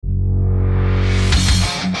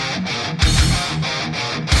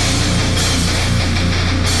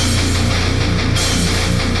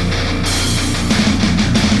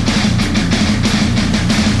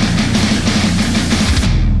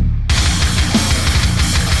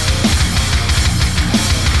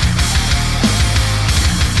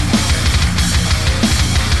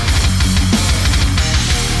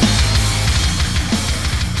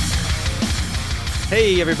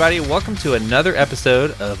Hey, everybody. Welcome to another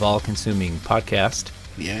episode of All Consuming Podcast.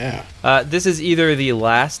 Yeah. This is either the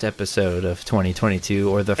last episode of 2022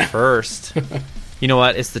 or the first. You know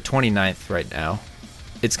what? It's the 29th right now.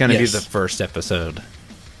 It's going to be the first episode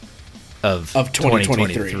of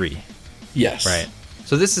 2023. Yes. Right.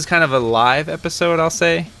 So this is kind of a live episode, I'll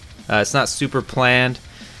say. It's not super planned.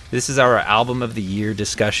 This is our album of the year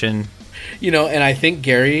discussion. You know, and I think,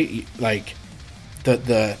 Gary, like,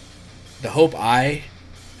 the hope I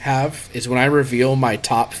have is when I reveal my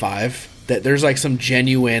top 5, that there's, like, some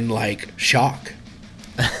genuine, like, shock.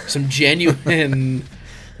 Some genuine,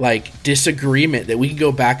 like, disagreement that we can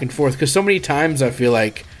go back and forth. Because so many times I feel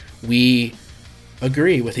like we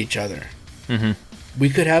agree with each other. Mm-hmm. We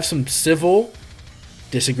could have some civil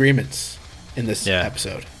disagreements in this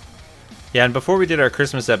episode. Yeah, and before we did our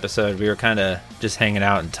Christmas episode, we were kind of just hanging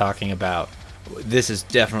out and talking about, this is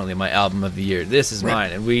definitely my album of the year. This is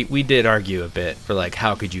mine. And we did argue a bit for, like,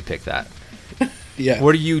 how could you pick that? Yeah.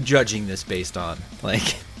 What are you judging this based on?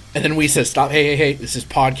 Like, and then we said, stop, hey, this is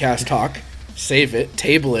podcast talk. Save it,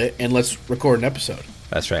 table it, and let's record an episode.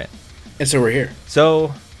 That's right. And so we're here.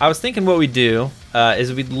 So I was thinking what we'd do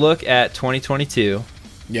is we'd look at 2022.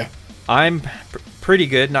 Yeah. I'm pretty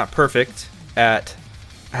good, not perfect, at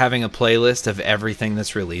having a playlist of everything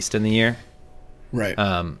that's released in the year. Right.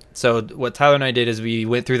 So what Tyler and I did is we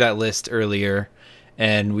went through that list earlier,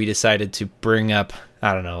 and we decided to bring up,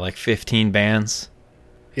 I don't know, like 15 bands.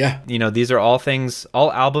 Yeah. You know, these are all things,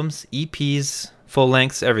 all albums, EPs, full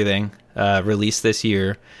lengths, everything released this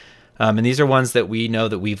year. And these are ones that we know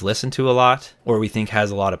that we've listened to a lot, or we think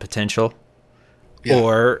has a lot of potential,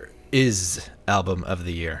 or is album of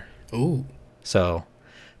the year. Ooh. So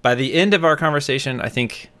by the end of our conversation, I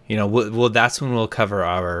think, you know, we'll that's when we'll cover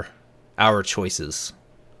our choices.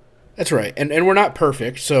 That's right. And we're not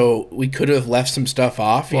perfect, so we could have left some stuff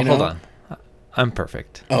off, you know? Hold on. I'm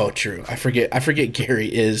perfect. Oh, true. I forget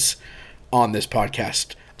Gary is on this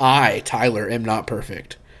podcast. I, Tyler, am not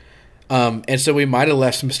perfect. And so we might have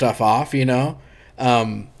left some stuff off, you know?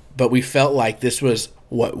 But we felt like this was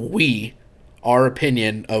our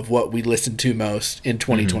opinion of what we listened to most in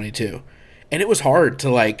 2022. Mm-hmm. And it was hard to,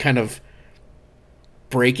 like, kind of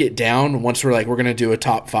break it down once we're going to do a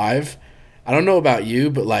top 5. I don't know about you,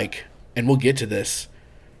 but, like, and we'll get to this,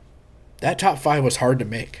 that top 5 was hard to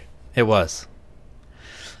make. It was.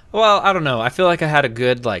 Well, I don't know. I feel like I had a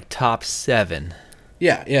good, like, top 7.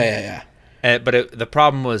 Yeah. But the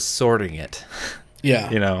problem was sorting it. Yeah.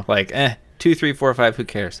 You know, like, 2, 3, 4, 5, who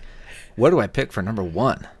cares? What do I pick for number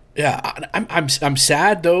 1? Yeah, I'm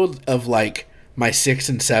sad, though, of, like, my 6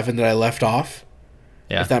 and 7 that I left off.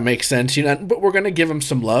 Yeah. If that makes sense, you know. But we're gonna give them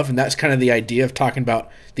some love, and that's kind of the idea of talking about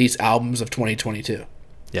these albums of 2022.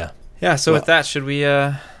 Yeah. Yeah. So with that, should we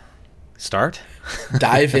start?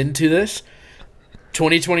 Dive into this.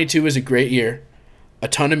 2022 was a great year, a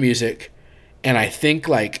ton of music, and I think,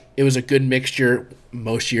 like, it was a good mixture.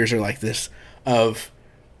 Most years are like this, of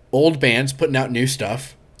old bands putting out new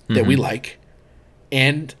stuff that we like,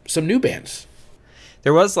 and some new bands.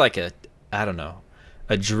 There was like a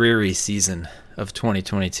dreary season of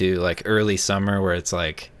 2022, like early summer, where it's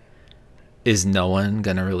like, is no one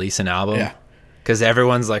gonna release an album? Yeah, because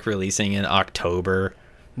everyone's like releasing in October,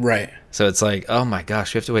 right? So it's like, oh my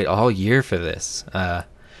gosh, we have to wait all year for this.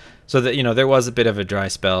 So that, you know, there was a bit of a dry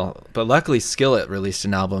spell, but luckily Skillet released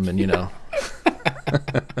an album, and, you know.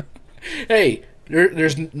 Hey,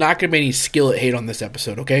 there's not gonna be any Skillet hate on this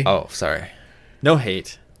episode, okay? Oh, sorry, no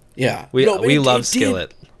hate. Yeah, we love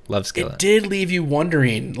Skillet. Love Skillet. It did leave you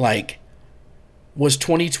wondering, like, was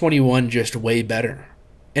 2021 just way better?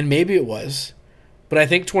 And maybe it was, but I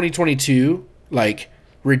think 2022, like,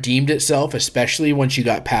 redeemed itself, especially once you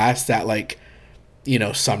got past that, like, you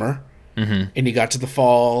know, summer, and you got to the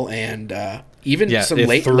fall, and even some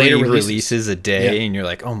later releases a day, and you're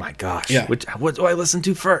like, oh my gosh, what do I listen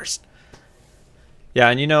to first? Yeah,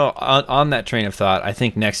 and, you know, on that train of thought, I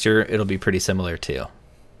think next year it'll be pretty similar too.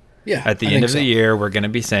 Yeah, at the end of the year, we're going to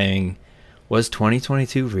be saying, was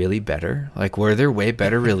 2022 really better? Like, were there way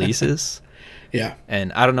better releases? Yeah.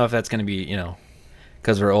 And I don't know if that's going to be, you know,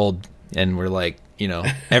 because we're old and we're like, you know,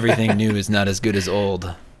 everything new is not as good as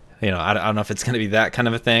old. You know, I don't know if it's going to be that kind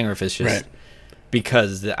of a thing, or if it's just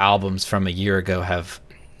because the albums from a year ago have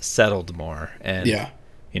settled more, and,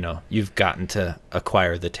 you know, you've gotten to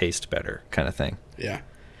acquire the taste better kind of thing. Yeah.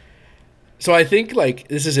 So I think, like,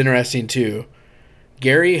 this is interesting too.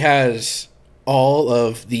 Gary has all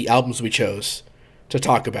of the albums we chose to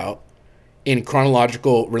talk about in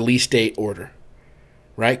chronological release date order,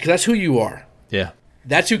 right? Because that's who you are. Yeah.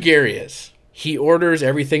 That's who Gary is. He orders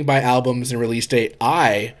everything by albums and release date.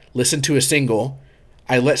 I listen to a single,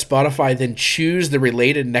 I let Spotify then choose the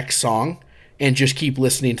related next song and just keep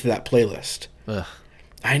listening to that playlist. Ugh.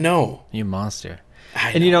 I know. You monster.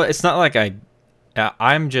 And it's not like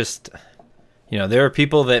I'm just, there are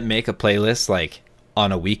people that make a playlist like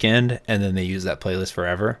on a weekend and then they use that playlist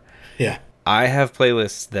forever. Yeah. I have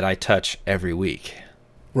playlists that I touch every week.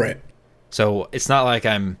 Right. So it's not like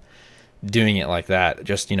I'm doing it like that.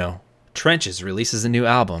 Just, Trenches releases a new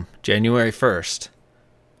album January 1st.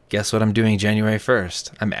 Guess what I'm doing January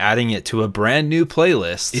 1st? I'm adding it to a brand new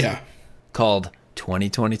playlist. Yeah. Called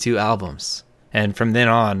 2022 albums. And from then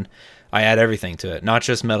on, I add everything to it. Not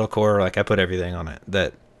just metalcore, like I put everything on it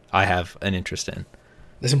that I have an interest in.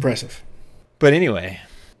 That's impressive. But anyway,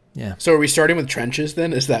 yeah. So are we starting with Trenches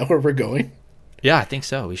then? Is that where we're going? Yeah, I think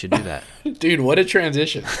so. We should do that. Dude, what a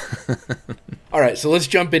transition. All right, so let's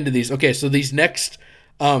jump into these. Okay, so these next,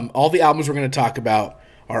 all the albums we're going to talk about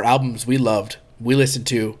are albums we loved, we listened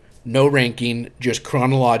to, no ranking, just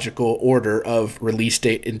chronological order of release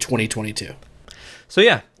date in 2022. So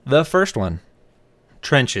yeah, the first one,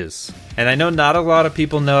 Trenches. And I know not a lot of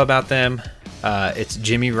people know about them. It's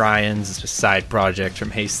Jimmy Ryan's side project from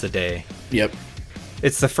Haste the Day. Yep.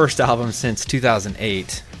 It's the first album since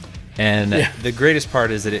 2008. And the greatest part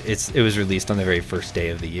is that it was released on the very first day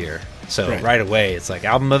of the year. So right away, it's like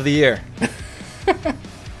album of the year.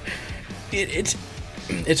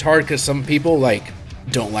 It's hard because some people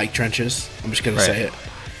don't like Trenches. I'm just gonna say it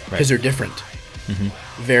because they're different,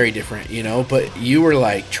 very different, But you were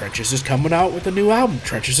like, Trenches is coming out with a new album.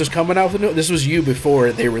 Trenches is coming out with a new. This was you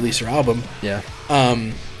before they released their album. Yeah.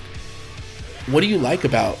 What do you like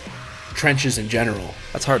about Trenches in general?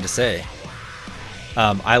 That's hard to say.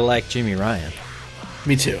 I like Jimmy Ryan.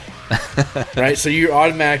 Me too. Right, so you're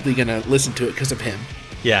automatically gonna listen to it because of him.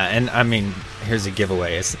 Yeah, and I mean, here's a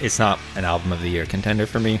giveaway. It's not an album of the year contender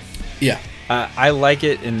for me. Yeah. I like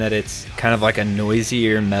it in that it's kind of like a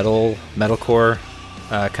noisier metalcore,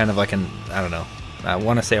 kind of like I don't know. I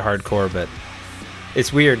want to say hardcore, but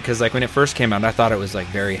it's weird because like when it first came out, I thought it was like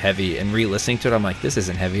very heavy, and re-listening to it, I'm like, this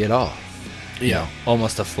isn't heavy at all. Yeah.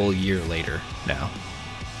 Almost a full year later now.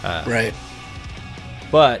 Right.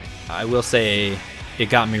 But I will say it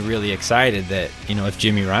got me really excited that, if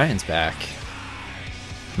Jimmy Ryan's back,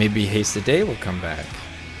 maybe Haste the Day will come back.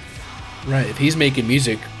 Right. If he's making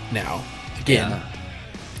music now, again. Yeah.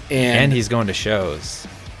 And he's going to shows.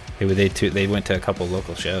 They went to a couple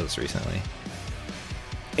local shows recently.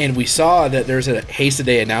 And we saw that there's a Haste the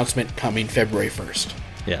Day announcement coming February 1st.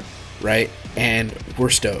 Yeah. Right? And we're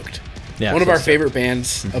stoked. Yeah, one of our favorite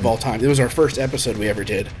bands of all time. It was our first episode we ever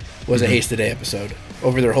did. Was a Haste the Day episode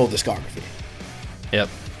over their whole discography. Yep.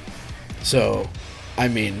 So, I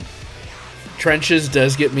mean, Trenches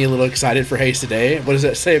does get me a little excited for Haste the Day. What does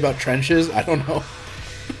that say about Trenches? I don't know.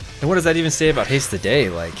 And what does that even say about Haste the Day?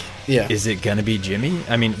 Like, yeah, is it gonna be Jimmy?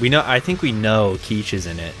 I mean, I think we know Keach is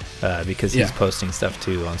in it because he's posting stuff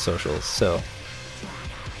too on socials. So,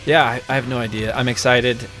 yeah, I have no idea. I'm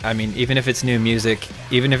excited. I mean, even if it's new music,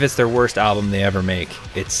 even if it's their worst album they ever make,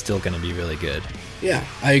 it's still gonna be really good. Yeah,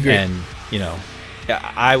 I agree. And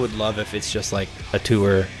I would love if it's just like a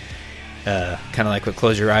tour, kind of like what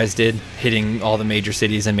Close Your Eyes did, hitting all the major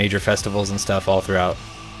cities and major festivals and stuff all throughout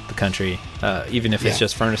the country. Even if it's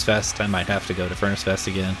just Furnace Fest, I might have to go to Furnace Fest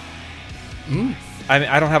again. I mean,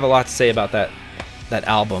 I don't have a lot to say about that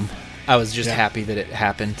album. I was just happy that it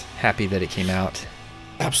happened, happy that it came out.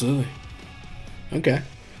 Absolutely. Okay.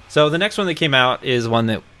 So the next one that came out is one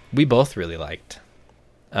that we both really liked.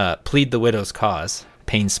 Plead the Widow's Cause,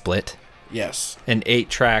 Pain Split. Yes. An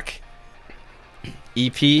 8-track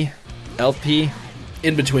EP, LP.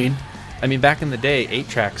 In between. I mean, back in the day, 8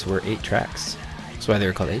 tracks were 8 tracks. That's why they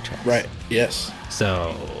were called 8 tracks. Right, yes.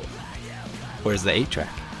 So, where's the 8 track?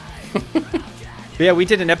 But yeah, we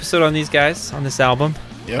did an episode on these guys, on this album.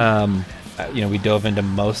 Yep. We dove into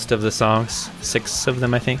most of the songs, 6 of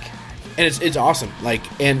them, I think. And it's awesome.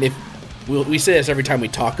 And if we say this every time we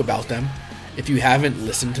talk about them, if you haven't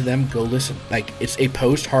listened to them, go listen. It's a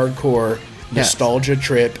post-hardcore nostalgia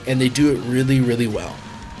trip, and they do it really, really well.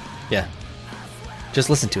 Yeah. Just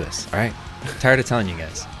listen to us, all right? I'm tired of telling you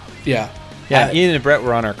guys. Yeah. Yeah, Ian and Brett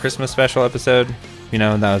were on our Christmas special episode,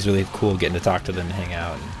 and that was really cool getting to talk to them and hang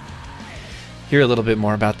out and hear a little bit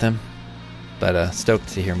more about them. But stoked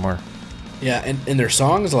to hear more. Yeah, and their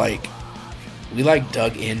songs, we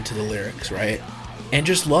dug into the lyrics, right? And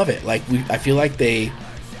just love it. I feel like they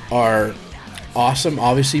are awesome,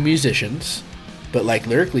 obviously, musicians, but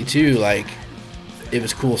lyrically too, it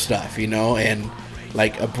was cool stuff, and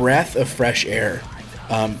a breath of fresh air,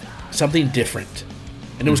 something different,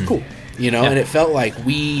 and it was cool, and it felt like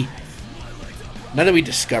not that we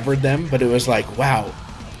discovered them, but it was wow,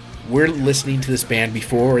 we're listening to this band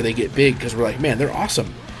before they get big because we're like, man, they're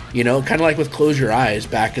awesome. You know, kind of like with Close Your Eyes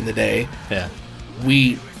back in the day. Yeah.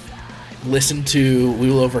 We listened to We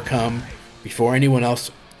Will Overcome before anyone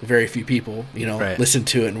else, very few people, you know, listened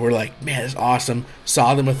to it. And we're like, man, it's awesome.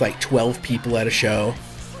 Saw them with like 12 people at a show.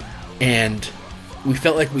 And we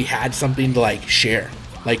felt like we had something to like share.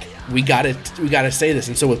 Like, we gotta say this.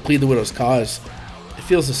 And so with Plead the Widow's Cause, it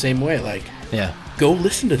feels the same way. Like, yeah, go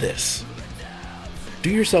listen to this. Do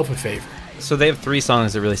yourself a favor. So they have 3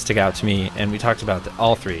 songs that really stick out to me, and we talked about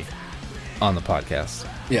all 3 on the podcast.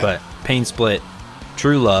 Yeah. But Pain Split,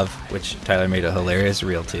 True Love, which Tyler made a hilarious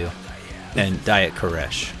reel to, and Diet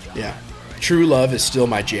Koresh. Yeah. True Love is still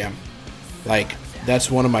my jam. Like, that's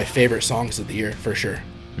one of my favorite songs of the year, for sure.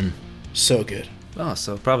 So good. Oh,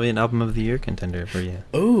 so probably an Album of the Year contender for you.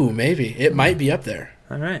 Oh, maybe. It might be up there.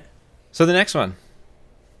 All right. So the next one.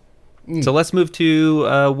 So let's move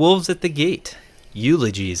to Wolves at the Gate,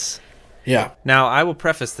 Eulogies. Yeah. Now, I will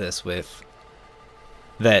preface this with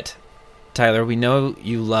that, Tyler, we know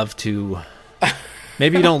you love to...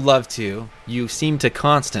 Maybe you don't love to. You seem to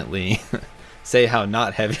constantly say how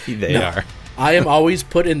not heavy they are. I am always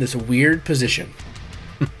put in this weird position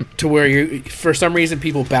to where for some reason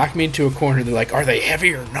people back me into a corner. They're like, are they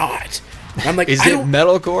heavy or not? And I'm like, is it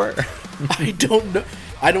metalcore? I don't know.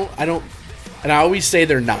 I don't. And I always say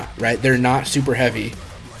they're not, right? They're not super heavy.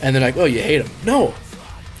 And they're like, oh, you hate them. No,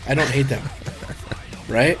 I don't hate them.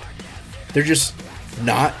 Right? They're just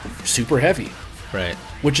not super heavy. Right.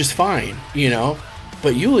 Which is fine, you know?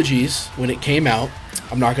 But Eulogies, when it came out,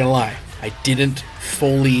 I'm not going to lie, I didn't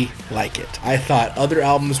fully like it. I thought other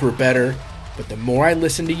albums were better, but the more I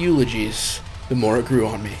listened to Eulogies, the more it grew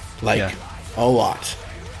on me. Like, a lot.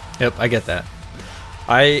 Yep, I get that.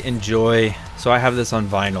 I enjoy... So I have this on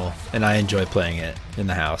vinyl, and I enjoy playing it in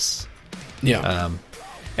the house. Yeah.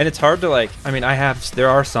 And it's hard to, like... I mean, there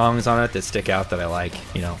are songs on it that stick out that I like.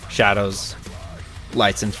 You know, Shadows,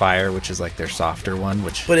 Lights and Fire, which is like their softer one,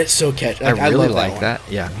 which... But it's so catchy. I really like that.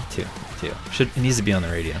 Yeah, me too. It needs to be on the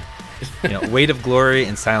radio. You know, Weight of Glory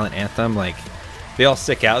and Silent Anthem, like, they all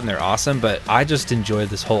stick out and they're awesome, but I just enjoy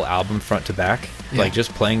this whole album front to back. Yeah. Like,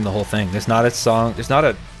 just playing the whole thing. There's not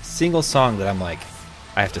a single song that I'm like,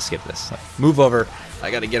 I have to skip this. Like, move over. I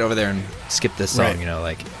got to get over there and skip this song, you know,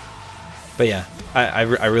 like... But yeah, I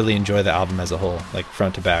really enjoy the album as a whole, like,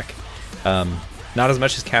 front to back. Not as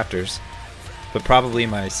much as Captors, but probably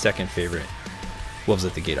my second favorite Wolves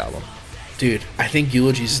at the Gate album. Dude, I think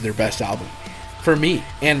Eulogies is their best album. For me.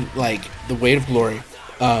 And, like, The Weight of Glory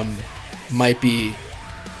might be...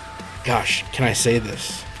 Gosh, can I say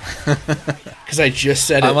this? Because I just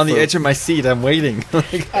said it. I'm on the edge of my seat. I'm waiting.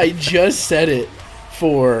 I just said it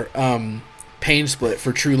for Pain Split,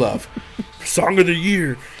 for True Love. Song of the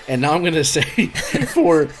Year. And now I'm going to say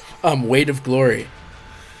for Weight of Glory,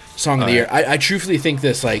 Song of the Year. I truthfully think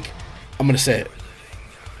this, like, I'm going to say it.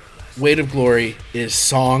 Weight of Glory is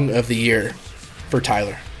Song of the Year for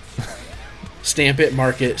Tyler. Stamp it,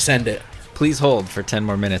 mark it, send it. Please hold for 10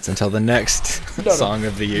 more minutes until the next Song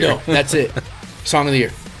of the Year. No, that's it. Song of the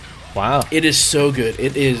Year. Wow. It is so good.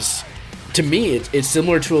 It is, to me, it's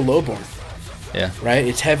similar to a Lowborn. Yeah. Right?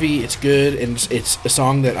 It's heavy, it's good, and it's a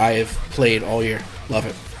song that I have played all year. Love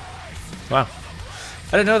it. Wow.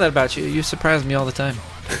 I didn't know that about you. You surprise me all the time.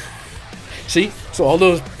 See? So all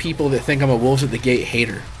those people that think I'm a Wolves at the Gate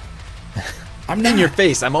hater. I'm not. In your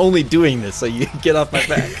face. I'm only doing this so you get off my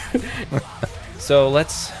back. So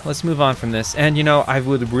let's move on from this. And, you know, I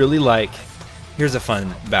would really like... Here's a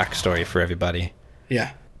fun backstory for everybody.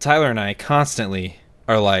 Yeah. Tyler and I constantly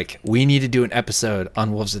are like, we need to do an episode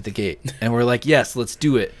on Wolves at the Gate. And we're like, yes, let's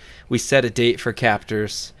do it. We set a date for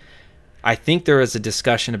Captors. I think there was a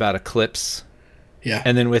discussion about Eclipse. Yeah.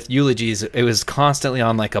 And then with Eulogies, it was constantly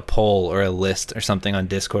on like a poll or a list or something on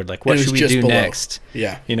Discord. Like, what should we do next?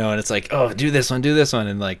 Yeah. You know, and it's like, oh, do this one.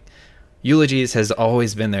 And like, Eulogies has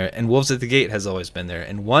always been there. And Wolves at the Gate has always been there.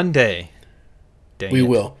 And one day, we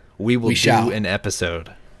will do an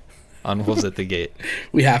episode on Wolves at the Gate.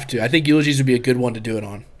 We have to. I think Eulogies would be a good one to do it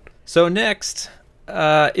on. So next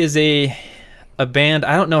is a band.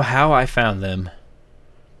 I don't know how I found them.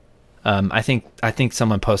 I think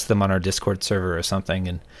someone posted them on our Discord server or something,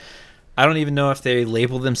 and I don't even know if they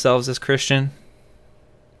label themselves as Christian.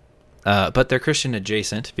 But they're Christian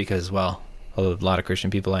adjacent because, well, a lot of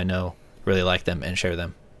Christian people I know really like them and share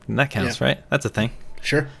them. And that counts, right? That's a thing.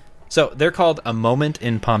 Sure. So they're called A Moment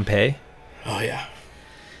in Pompeii. Oh, yeah.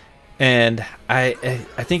 And I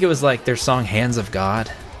think it was like their song Hands of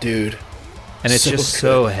God. Dude. And it's just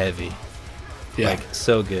so heavy. Yeah. Like,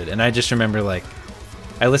 so good. And I just remember, like,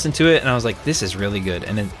 I listened to it and I was like, this is really good.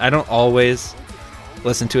 And I don't always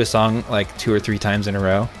listen to a song like 2 or 3 times in a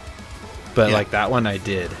row. but like that one I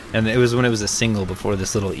did, and it was when it was a single before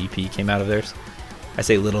this little EP came out of theirs. I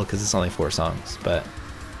say little because it's only 4 songs, but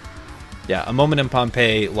yeah, A Moment in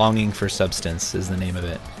Pompeii, Longing for Substance is the name of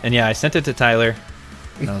it. And yeah, I sent it to Tyler,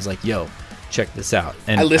 and I was like, yo, check this out.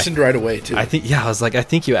 And I listened right away too. I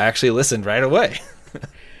think you actually listened right away.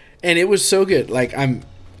 And it was so good. Like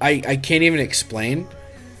I can't even explain.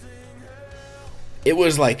 It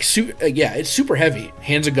was like it's super heavy.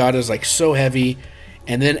 Hands of God is like so heavy,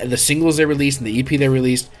 and then the singles they released and the EP they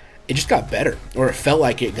released, it just got better, or it felt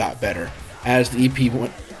like it got better as the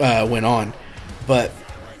EP went on. But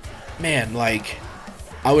man, like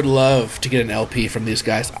I would love to get an LP from these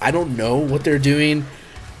guys. I don't know what they're doing.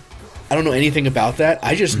 I don't know anything about that.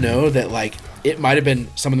 I just know that like it might have been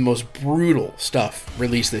some of the most brutal stuff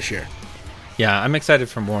released this year. Yeah, I'm excited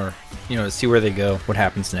for more, to see where they go, what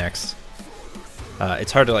happens next.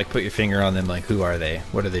 It's hard to like put your finger on them, like who are they?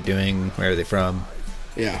 What are they doing? Where are they from?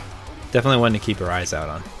 Yeah. Definitely one to keep our eyes out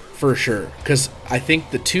on. For sure. Because I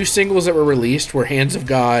think the 2 singles that were released were Hands of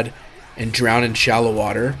God and Drown in Shallow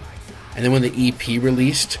Water. And then when the EP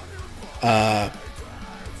released,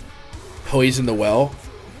 Poison the Well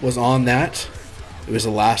was on that. It was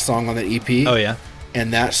the last song on the EP. Oh, yeah.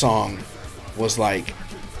 And that song was like,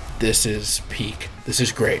 this is peak. This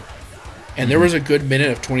is great. And there was a good minute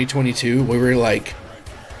of 2022 where we were like,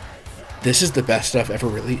 this is the best stuff ever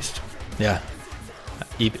released. Yeah.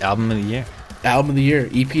 Album of the year. Album of the year,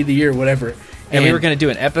 EP of the year, whatever. And we were going to do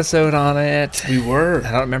an episode on it. We were.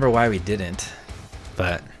 I don't remember why we didn't,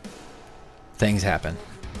 but things happen.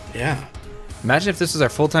 Yeah. Imagine if this was our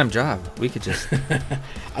full-time job. We could just... I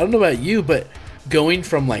don't know about you, but going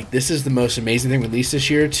from like, this is the most amazing thing released this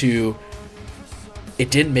year to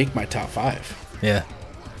it didn't make my top 5. Yeah.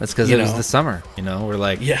 That's because it was the summer, We're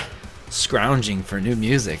like scrounging for new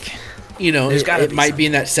music. It might be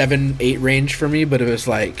in that 7-8 range for me, but it was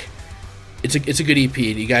like, it's a good EP.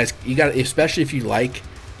 You guys, you got, especially if you like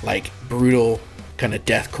brutal kind of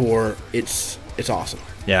deathcore, it's awesome.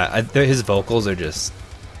 Yeah, his vocals are just,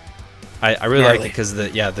 I really like it because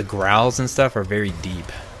the growls and stuff are very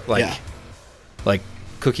deep, like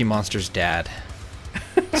Cookie Monster's dad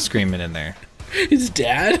screaming in there. His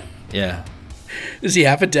dad? Yeah. Does he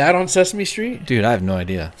have a dad on Sesame Street? Dude, I have no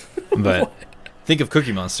idea. But think of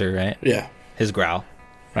Cookie Monster, right? Yeah. His growl,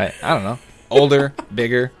 right? I don't know. Older,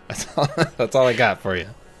 bigger. That's all I got for you.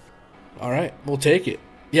 All right. We'll take it.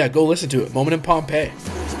 Yeah, go listen to it. Moment in Pompeii.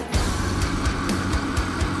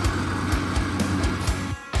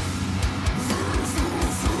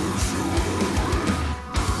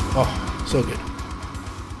 Oh, so good.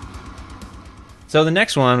 So the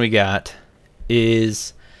next one we got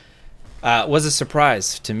is... was a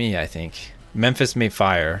surprise to me, I think. Memphis May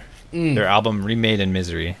Fire, their album Remade in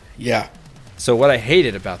Misery. Yeah. So what I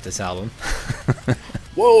hated about this album,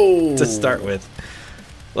 whoa, to start with,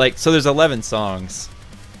 so there's 11 songs,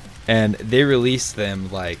 and they released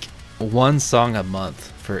them like 1 song a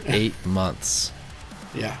month for 8 months.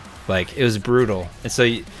 Yeah. It was brutal. And so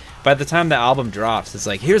by the time the album drops, it's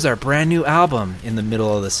like, here's our brand new album in the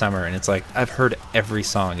middle of the summer, and it's like, I've heard every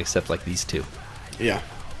song except like these 2. Yeah.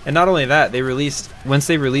 And not only that, once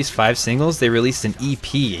they released 5 singles, they released an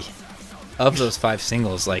EP of those 5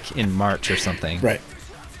 singles, in March or something. Right.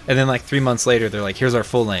 And then 3 months later, they're like, here's our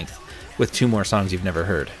full length with 2 more songs you've never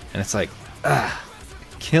heard. And it's like,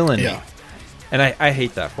 killing me. And I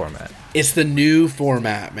hate that format. It's the new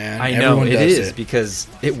format, man. I know, it is, because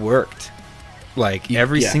it worked.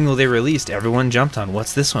 Every single they released, everyone jumped on,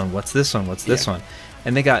 what's this one? What's this one? What's this one?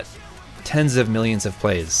 And they got tens of millions of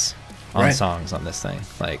plays on songs on this thing.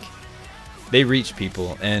 They reached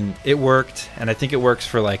people, and it worked, and I think it works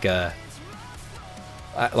for a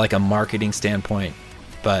marketing standpoint,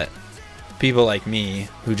 but people like me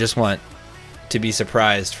who just want to be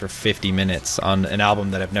surprised for 50 minutes on an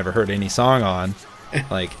album that I've never heard any song on,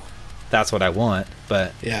 that's what I want.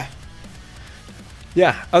 But yeah,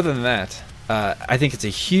 other than that, I think it's a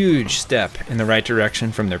huge step in the right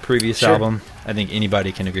direction from their previous album. I think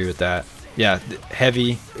anybody can agree with that. Yeah,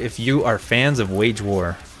 heavy. If you are fans of Wage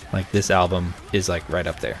War, this album is right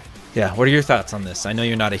up there. Yeah, what are your thoughts on this? I know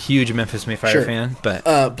you're not a huge Memphis May Fire fan, but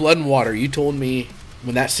Blood and Water, you told me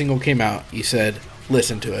when that single came out, you said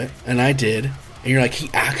listen to it, and I did, and you're like, he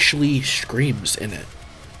actually screams in it,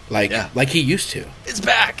 like he used to. It's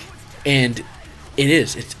back, and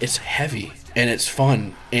it's heavy and it's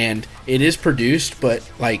fun and it is produced, but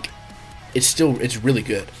it's really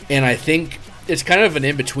good, and I think it's kind of an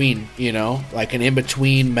in-between, an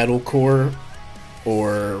in-between metalcore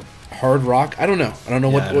or hard rock. I don't know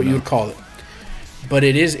what you would call it, but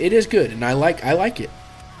it is good, and I like it.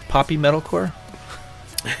 Poppy metalcore.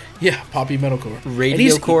 Yeah, poppy metalcore.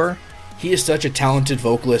 Radiocore. he is such a talented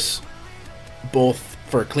vocalist, both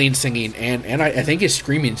for clean singing and I think his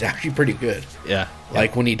screaming is actually pretty good. Yeah.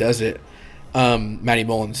 Like when he does it, Matty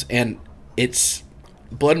Mullins. And it's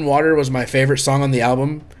Blood and Water was my favorite song on the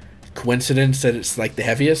album. Coincidence that it's like the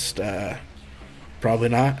heaviest? Probably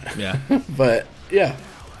not. Yeah. But yeah.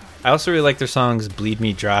 I also really like their songs Bleed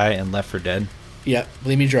Me Dry and Left for Dead. Yeah,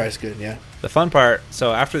 Bleed Me Dry is good, yeah. The fun part,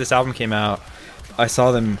 so after this album came out, I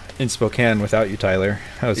saw them in Spokane without you, Tyler.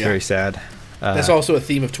 I was very sad. That's also a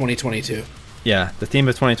theme of 2022. Yeah, the theme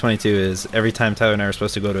of 2022 is every time Tyler and I were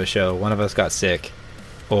supposed to go to a show, one of us got sick,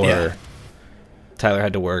 or Tyler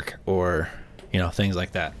had to work, or, things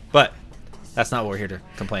like that. But that's not what we're here to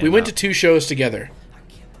complain about. We went to 2 shows together.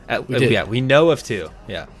 Yeah, we know of 2.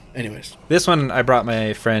 Yeah. Anyways. This one I brought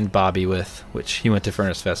my friend Bobby with, which he went to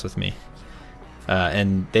Furnace Fest with me.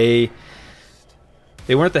 And they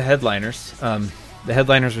weren't the headliners. The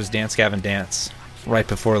headliners was Dance Gavin Dance right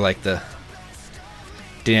before like the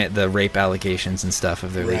rape allegations and stuff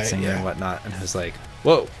of their lead singer and whatnot, and it was like,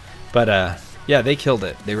 whoa. But they killed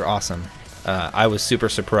it. They were awesome. I was super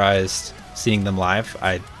surprised seeing them live.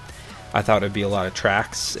 I thought it'd be a lot of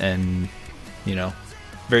tracks and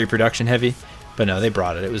very production heavy, but no, they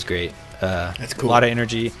brought it. It was great. That's cool. A lot of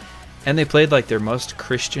energy, and they played like their most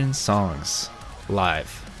Christian songs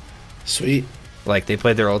live. Sweet. Like they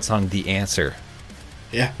played their old song The Answer.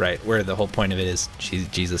 Yeah. Right, where the whole point of it is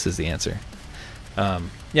Jesus is the answer. And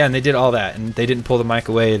they did all that, and they didn't pull the mic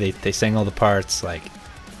away. They sang all the parts. Like,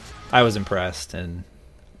 I was impressed and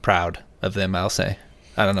proud of them, I'll say.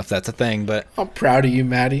 I don't know if that's a thing, but I'm proud of you,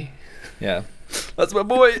 Maddie. Yeah. That's my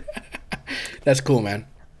boy. That's cool, man.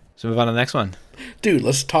 So move on to the next one. Dude,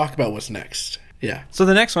 let's talk about what's next. Yeah. So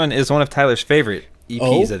the next one is one of Tyler's favorite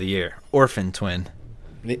EPs of the year, Orphan Twin.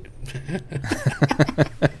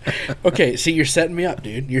 Okay, see, you're setting me up,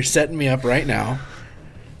 dude. You're setting me up right now.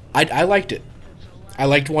 I liked it. I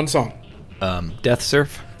liked one song. Death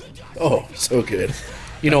Surf. Oh, so good.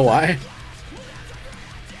 You know why?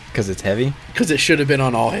 Because it's heavy? Because it should have been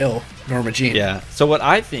on All Hail, Norma Jean. Yeah. So what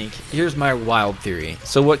I think, here's my wild theory.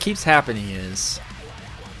 So what keeps happening is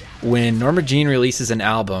when Norma Jean releases an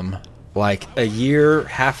album, like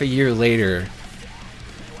half a year later,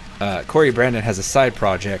 Corey Brandon has a side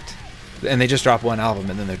project, and they just drop one album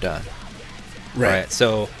and then they're done. Right.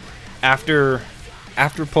 So after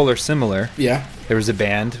Polar Similar, there was a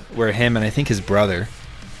band where him and I think his brother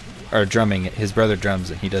are drumming. His brother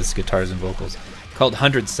drums and he does guitars and vocals. Called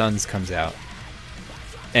 100 Suns comes out,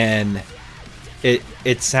 and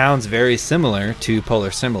it sounds very similar to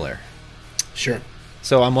Polar Similar. Sure.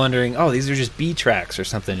 So I'm wondering, these are just B tracks or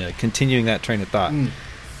something, like continuing that train of thought.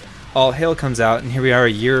 All Hail comes out, and here we are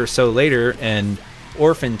a year or so later, and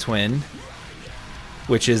Orphan Twin,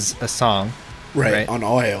 which is a song, right? On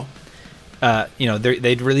All Hail.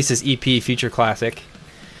 They'd release this EP Future Classic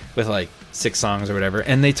with like 6 songs or whatever,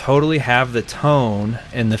 and they totally have the tone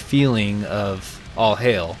and the feeling of All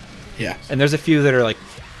Hail. Yeah. And there's a few that are like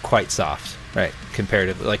quite soft, right?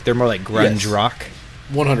 Comparatively, like they're more like grunge rock.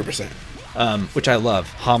 100%. Which I love.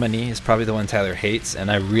 Hominy is probably the one Tyler hates, and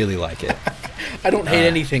I really like it. I don't hate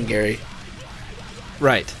anything, Gary.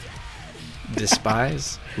 Right.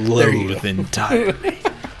 Despise, loathe entirely.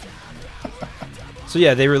 So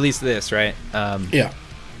yeah, they released this, right? Yeah.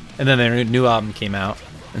 And then their new album came out,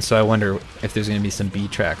 and so I wonder if there's going to be some B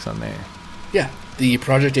tracks on there. Yeah, the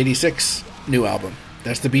Project 86 new album.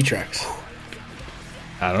 That's the B tracks.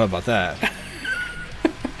 I don't know about that.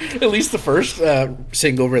 At least the first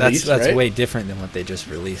single release, that's right? way different than what they just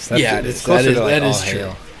released. It's closer to like that All is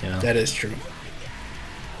Hail, true. That is true.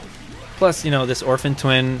 Plus, this Orphan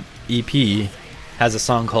Twin EP has a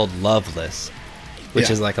song called Loveless, which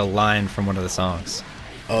is like a line from one of the songs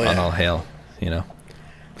on All Hail,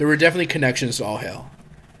 There were definitely connections to All Hail.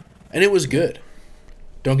 And it was good.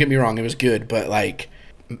 Don't get me wrong, it was good, but like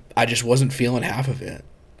I just wasn't feeling half of it.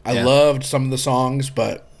 I loved some of the songs,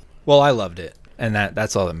 but I loved it, and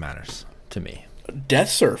that's all that matters to me. Death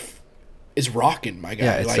Surf is rocking, my guy.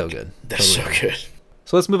 Yeah, it's so good. That's totally so good.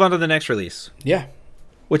 So let's move on to the next release. Yeah.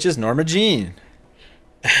 Which is Norma Jean.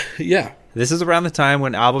 Yeah. This is around the time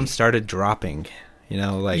when albums started dropping.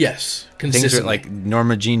 Yes, consistently. Things are like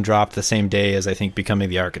Norma Jean dropped the same day as I think Becoming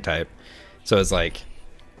the Archetype. So it's like,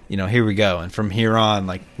 here we go. And from here on,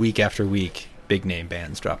 like week after week, big name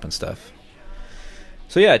bands dropping stuff.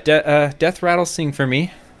 So yeah, Death Rattle Sing For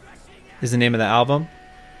Me is the name of the album.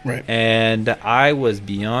 Right. And I was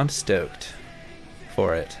beyond stoked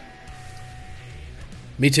for it.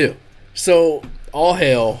 Me too. So, All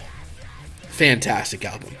Hail, fantastic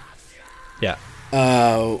album. Yeah.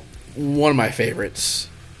 One of my favorites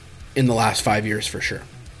in the last 5 years for sure.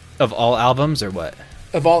 Of all albums or what?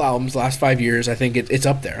 of all albums, last 5 years, I think it's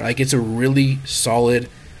up there. Like, it's a really solid,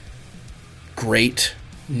 great,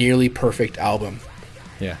 nearly perfect album.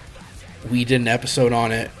 Yeah. We did an episode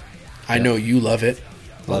on it. I know you love it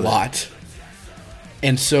a lot.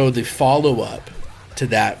 And so the follow-up to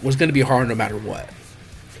that was going to be hard no matter what.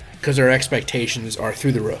 Because our expectations are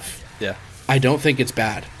through the roof. Yeah. I don't think it's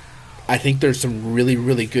bad. I think there's some really,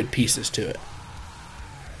 really good pieces to it.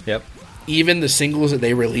 Yep. Even the singles that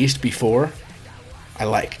they released before, I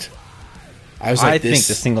liked. I was like, I think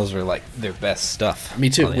the singles are like their best stuff. Me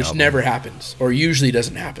too, which never happens, or usually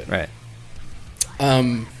doesn't happen. Right.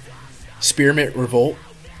 Spearmint Revolt,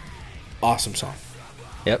 awesome song.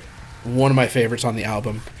 Yep. One of my favorites on the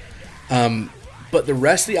album. But the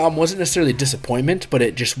rest of the album wasn't necessarily a disappointment, but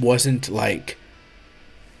it just wasn't like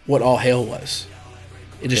what All Hail was.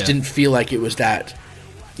 It just didn't feel like it was that,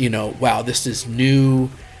 wow, this is new,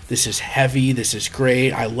 this is heavy, this is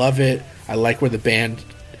great, I love it. I like where the band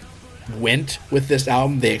went with this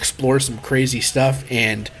album. They explored some crazy stuff,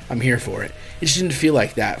 and I'm here for it. It just didn't feel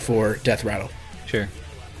like that for Death Rattle. Sure.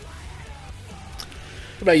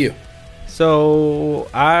 What about you? So,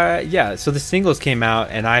 so the singles came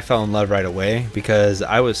out, and I fell in love right away because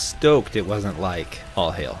I was stoked it wasn't like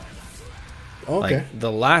All Hail. Okay. Like,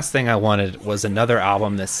 the last thing I wanted was another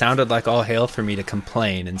album that sounded like All Hail for me to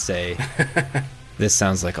complain and say, this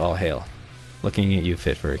sounds like All Hail. Looking at you,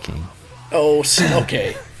 Fit for a King. Oh,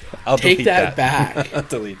 okay. I'll take that back. I'll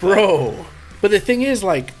delete that. Bro. But the thing is,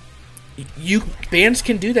 like, bands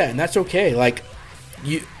can do that, and that's okay. Like,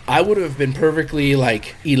 I would have been perfectly,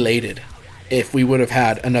 like, elated if we would have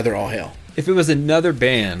had another All Hail. If it was another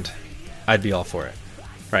band, I'd be all for it.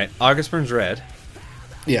 Right? August Burns Red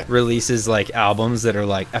releases, like, albums that are,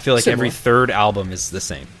 like, I feel like similar. Every third album is the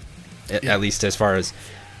same. At least as far as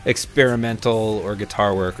experimental or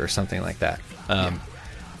guitar work or something like that.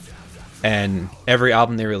 And every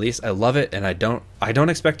album they release, I love it, and I don't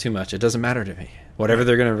expect too much. It doesn't matter to me. Whatever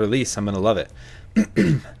they're going to release, I'm going to love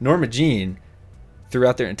it. Norma Jean,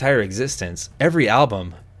 throughout their entire existence, every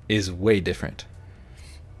album is way different.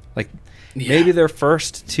 Like, maybe their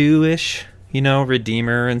first two-ish,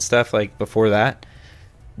 Redeemer and stuff, like, before that,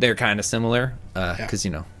 they're kind of similar, because,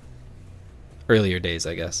 earlier days,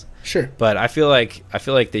 I guess. Sure. But I feel like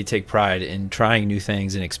they take pride in trying new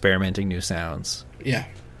things and experimenting new sounds. Yeah.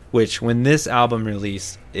 Which, when this album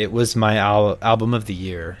released, it was my album of the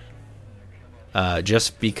year.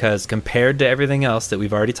 Just because compared to everything else that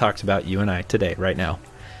we've already talked about, you and I, today, right now,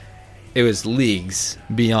 it was leagues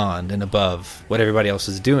beyond and above what everybody else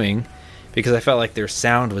was doing, because I felt like their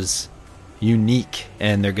sound was unique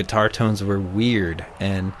and their guitar tones were weird,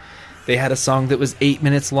 and they had a song that was 8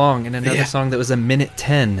 minutes long and another song that was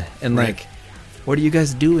 1:10, and like, what are you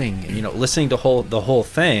guys doing? And, listening to the whole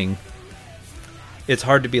thing, it's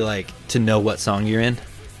hard to be like, to know what song you're in.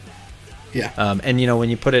 Yeah. And when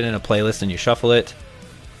you put it in a playlist and you shuffle it,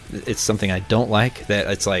 it's something I don't like, that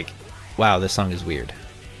it's like, wow, this song is weird.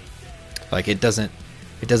 Like, it doesn't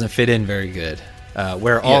fit in very good.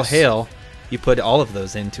 Where All Hail, you put all of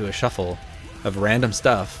those into a shuffle of random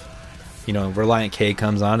stuff. Reliant K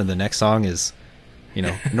comes on, and the next song is,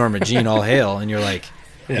 Norma Jean, All Hail, and you're like,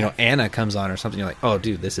 Anna comes on or something. You're like, oh,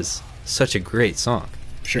 dude, this is such a great song.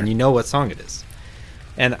 Sure. And you know what song it is.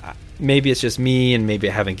 And maybe it's just me, and maybe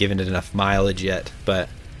I haven't given it enough mileage yet. But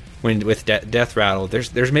with Death Rattle,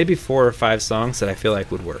 there's maybe 4 or 5 songs that I feel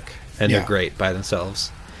like would work, and they're great by themselves.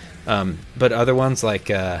 But other ones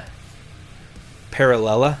like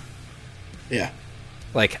Paralela,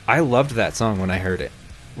 like, I loved that song when I heard it.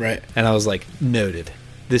 Right. And I was like, noted.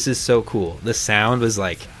 This is so cool. The sound was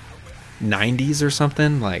like 90s or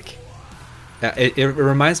something. Like, it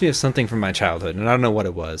reminds me of something from my childhood, and I don't know what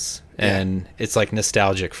it was. And it's like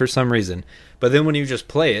nostalgic for some reason. But then when you just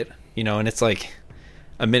play it, and it's like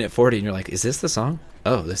 1:40, and you're like, is this the song?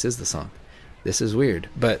 Oh, this is the song. This is weird.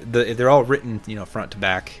 But they're all written, front to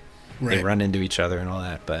back. Right. They run into each other and all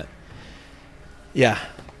that. But yeah,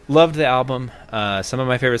 loved the album. Some of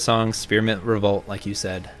my favorite songs: Spearmint Revolt, like you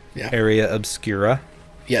said. Yeah. Area Obscura.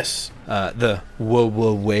 Yes. The Whoa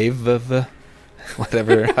Whoa Wave of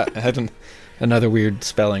whatever. I had another weird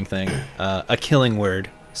spelling thing. A Killing Word.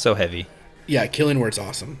 So heavy. Yeah, Killing Word's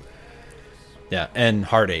awesome. Yeah, and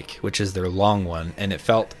Heartache, which is their long one, and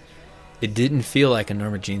it didn't feel like a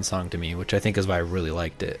Norma Jean song to me, which I think is why I really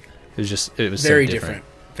liked it. It was very so different.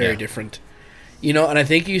 Very different. And I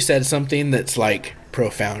think you said something that's like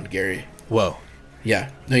profound, Gary. Whoa. Yeah.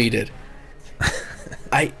 No, you did.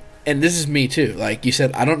 And this is me too. Like you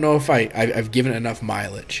said, I don't know if I've given enough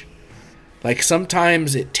mileage. Like,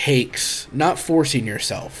 sometimes it takes not forcing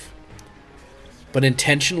yourself, but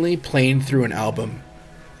intentionally playing through an album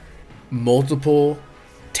multiple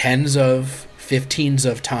tens of, 15s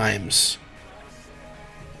of times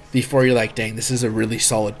before you're like, dang, this is a really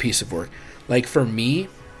solid piece of work. Like for me,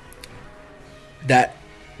 that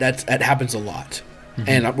happens a lot. Mm-hmm.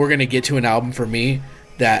 And we're going to get to an album for me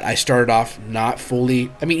that I started off not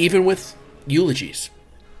fully, I mean, even with Eulogies.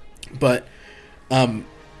 But I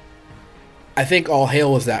think All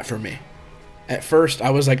Hail was that for me. At first,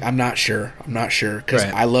 I was like, I'm not sure. Because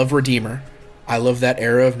I love Redeemer. I love that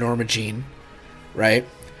era of Norma Jean, right?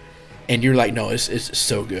 And you're like, no, it's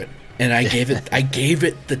so good. And I gave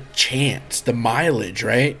it the chance, the mileage,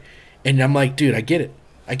 right? And I'm like, dude, I get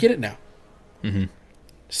it now. Mm-hmm.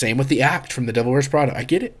 Same with The Act from The Devil Wears Prada. I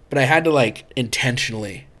get it. But I had to like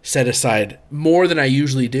intentionally set aside more than I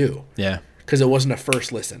usually do. Yeah. Because it wasn't a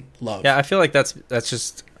first listen. Love. Yeah, I feel like that's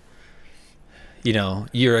just, you know,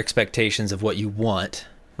 your expectations of what you want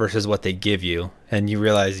versus what they give you. And you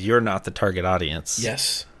realize you're not the target audience.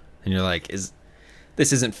 Yes. And you're like,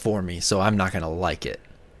 this isn't for me, so I'm not going to like it.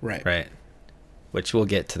 Right. Right. Which we'll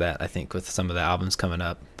get to that, I think, with some of the albums coming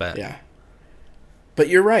up. But yeah. But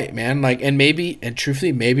you're right, man. like, and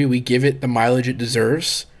truthfully, maybe we give it the mileage it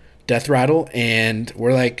deserves, Death Rattle, and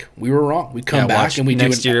we're like, we were wrong. We come back and we do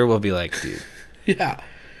next year. We'll be like, dude, yeah,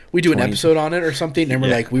 we do an episode on it or something, and we're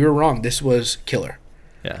like, we were wrong. This was killer.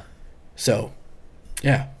 Yeah. So,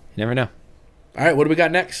 yeah, you never know. All right, what do we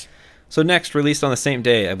got next? So next, released on the same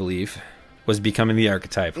day, I believe, was Becoming the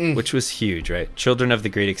Archetype, which was huge, right? Children of the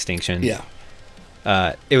Great Extinction.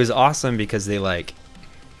 Yeah. It was awesome because they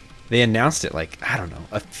announced it like, I don't know,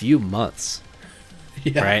 a few months.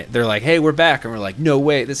 Yeah. Right? They're like, hey, we're back. And we're like, no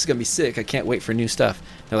way, this is going to be sick. I can't wait for new stuff.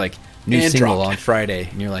 They're like, new single on Friday.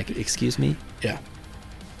 And you're like, excuse me? Yeah.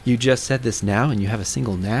 You just said this now and you have a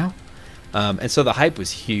single now? And so the hype was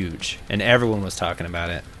huge and everyone was talking about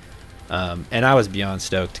it. And I was beyond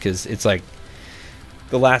stoked because it's like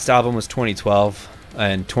the last album was 2012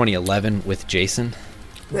 and 2011 with Jason.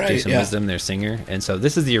 Right, Jason Wisdom, their singer. And so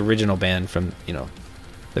this is the original band from, you know,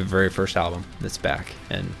 the very first album that's back.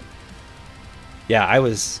 And yeah, I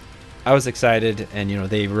was excited, and you know,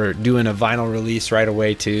 they were doing a vinyl release right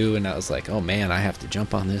away too, and I was like, oh man, I have to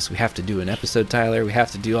jump on this. We have to do an episode, Tyler. We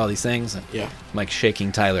have to do all these things. And yeah. I'm like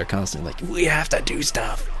shaking Tyler constantly, like, we have to do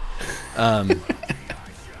stuff. But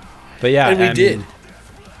yeah, and we did.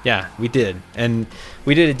 Yeah, we did. And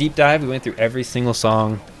we did a deep dive. We went through every single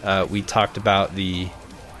song. We talked about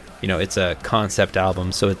you know, it's a concept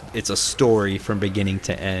album, so it's a story from beginning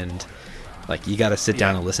to end. Like, you got to sit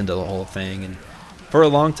down and listen to the whole thing. And for a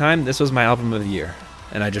long time, this was my album of the year,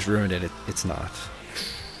 and I just ruined it. It's not.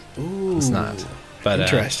 Ooh, it's not. But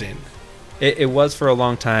interesting. It was for a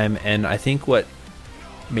long time, and I think what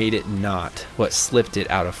made it not, what slipped it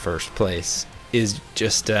out of first place, is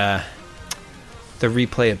just the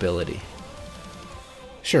replayability.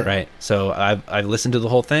 Sure. Right. So I've listened to the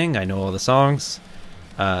whole thing. I know all the songs.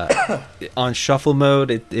 On shuffle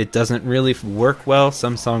mode, it doesn't really work well.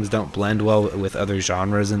 Some songs don't blend well with other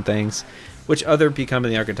genres and things, which other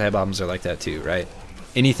Becoming the Archetype albums are like that too, right?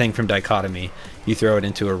 Anything from Dichotomy, you throw it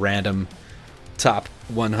into a random top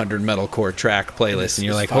 100 metalcore track playlist, and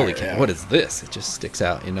you're like, holy cow, what is this? It just sticks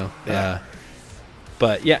out, you know? Yeah.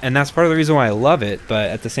 But yeah, and that's part of the reason why I love it,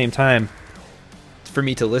 but at the same time, for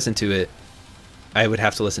me to listen to it, I would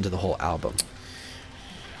have to listen to the whole album.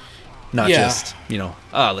 Not just, you know,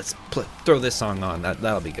 let's throw this song on.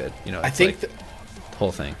 That'll be good. You know, I think like the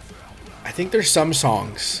whole thing. I think there's some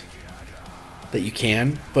songs that you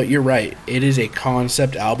can, but you're right. It is a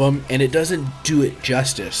concept album, and it doesn't do it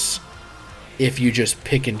justice if you just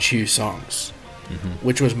pick and choose songs,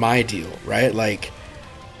 which was my deal, right? Like,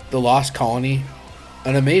 The Lost Colony,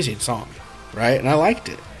 an amazing song, right? And I liked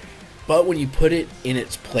it. But when you put it in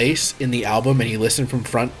its place in the album and you listen from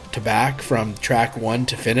front to back, from track 1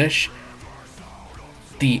 to finish,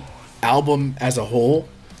 the album as a whole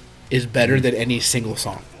is better than any single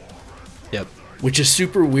song. Yep. Which is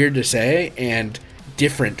super weird to say and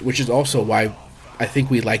different, which is also why I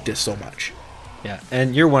think we liked it so much. Yeah,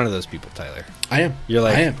 and you're one of those people, Tyler. I am. You're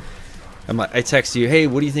like, I am. I'm like, I text you, hey,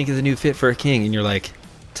 what do you think of the new Fit for a King? And you're like,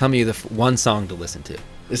 tell me the one song to listen to.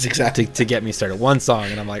 It's exactly to get me started. One song,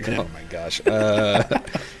 and I'm like, oh my gosh. And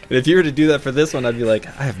if you were to do that for this one, I'd be like,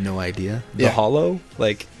 I have no idea. The Hollow,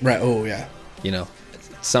 like, right? Oh yeah. You know,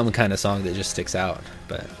 some kind of song that just sticks out,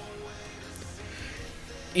 but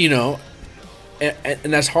you know,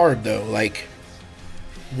 and that's hard though. Like,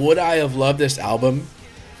 would I have loved this album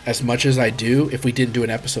as much as I do if we didn't do an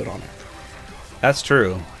episode on it? That's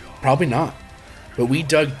true. Probably not. But we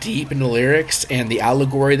dug deep into lyrics and the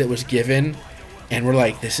allegory that was given, and we're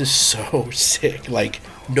like, this is so sick. Like,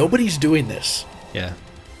 nobody's doing this. Yeah.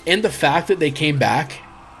 And the fact that they came back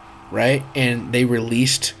right? And they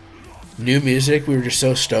released new music we were just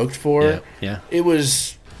so stoked for. Yeah. It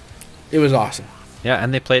was awesome. Yeah,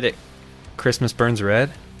 and they played it Christmas Burns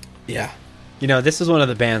Red. Yeah. You know, this is one of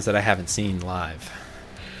the bands that I haven't seen live.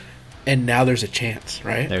 And now there's a chance,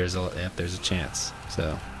 right? There's a chance.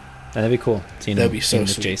 So that'd be cool. That'd be so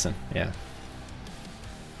sweet. Jason. Yeah.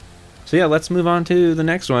 So yeah, let's move on to the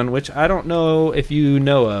next one, which I don't know if you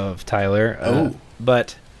know of, Tyler.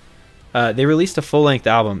 But they released a full-length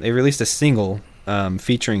album. They released a single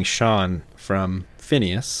featuring Sean from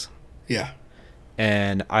Phineas. Yeah.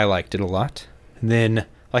 And I liked it a lot. And then,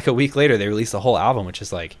 like a week later, they released the whole album, which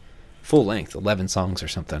is like full-length, 11 songs or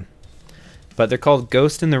something. But they're called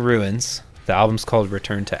Ghost in the Ruins. The album's called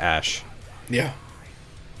Return to Ash. Yeah.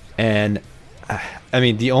 And I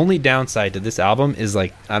mean, the only downside to this album is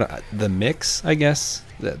like the mix, I guess,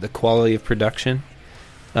 the quality of production.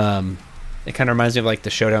 It kind of reminds me of like the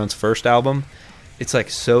Showdown's first album. It's like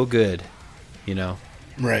so good, you know.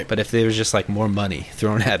 Right. But if there was just like more money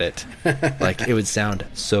thrown at it, like it would sound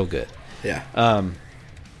so good. Yeah.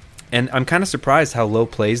 And I'm kind of surprised how low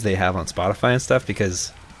plays they have on Spotify and stuff,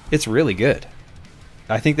 because it's really good.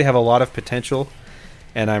 I think they have a lot of potential,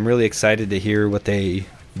 and I'm really excited to hear what they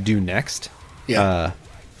do next. Yeah.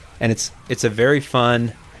 And it's a very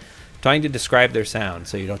fun, trying to describe their sound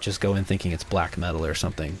so you don't just go in thinking it's black metal or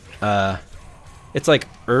something. It's like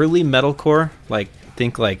early metalcore, like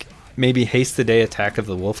think like maybe Haste the Day, Attack of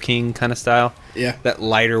the Wolf King kind of style. Yeah. That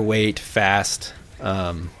lighter weight, fast.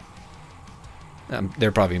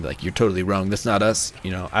 They're probably gonna be like, you're totally wrong. That's not us.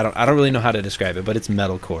 You know, I don't really know how to describe it, but it's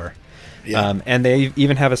metalcore. Yeah. And they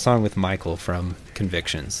even have a song with Michael from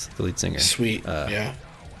Convictions, the lead singer. Sweet. Yeah.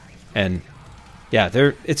 And yeah,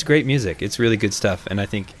 it's great music. It's really good stuff, and I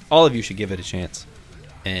think all of you should give it a chance.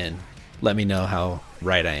 And let me know how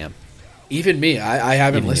right I am. Even me, I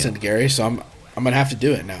haven't listened, Gary, so I'm gonna have to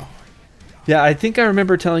do it now. Yeah, I think I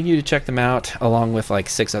remember telling you to check them out along with like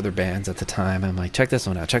 6 other bands at the time. I'm like, check this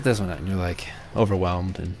one out, and you're like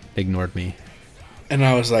overwhelmed and ignored me. And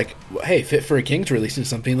I was like, hey, Fit for a King's releasing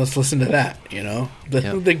something. Let's listen to that, you know?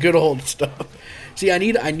 The good old stuff. See, I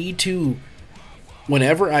need to,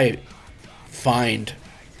 whenever I find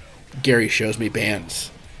Gary shows me bands,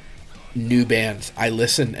 new bands, I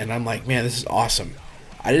listen and I'm like, man, this is awesome.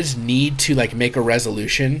 I just need to like make a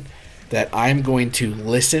resolution that I'm going to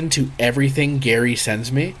listen to everything Gary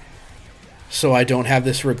sends me, so I don't have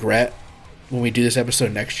this regret when we do this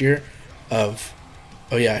episode next year of,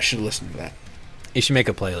 oh yeah, I should have listened to that. You should make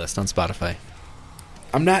a playlist on Spotify.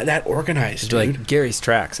 I'm not that organized, dude. Like Gary's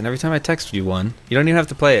tracks, and every time I text you one, you don't even have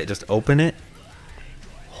to play it. Just open it,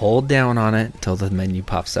 hold down on it until the menu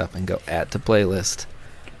pops up, and go add to playlist.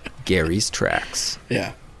 Gary's tracks.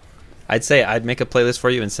 Yeah. I'd say I'd make a playlist for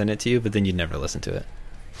you and send it to you, but then you'd never listen to it.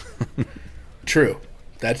 True.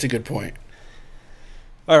 That's a good point.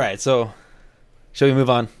 All right, so shall we move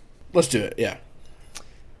on? Let's do it, yeah.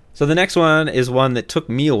 So the next one is one that took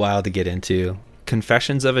me a while to get into.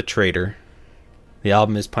 Confessions of a Traitor. The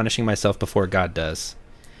album is Punishing Myself Before God Does.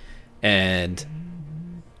 And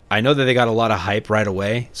I know that they got a lot of hype right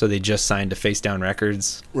away, so they just signed to Face Down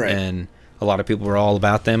Records. Right. And a lot of people were all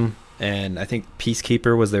about them. And I think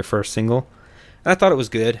Peacekeeper was their first single. And I thought it was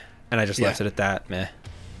good, and I just left it at that. Meh.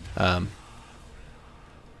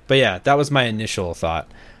 But yeah, that was my initial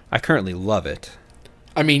thought. I currently love it.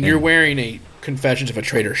 I mean, you're wearing a Confessions of a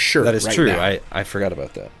Traitor shirt. That is right true. Now. I forgot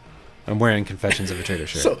about that. I'm wearing Confessions of a Traitor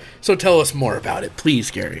shirt. So tell us more about it,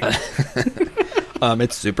 please, Gary.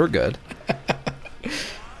 It's super good.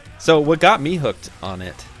 So what got me hooked on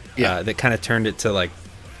it, that kind of turned it to like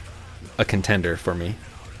a contender for me,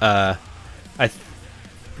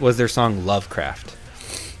 was their song Lovecraft.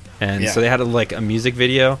 And so they had a music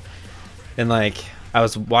video, and like I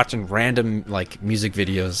was watching random like music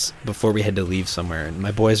videos before we had to leave somewhere, and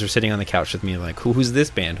my boys were sitting on the couch with me like, who's this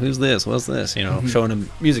band? Who's this? What's this? You know, showing them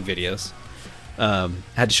music videos.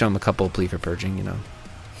 Had to show them a couple of Plea for Purging, you know.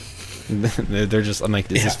 They're just, I'm like,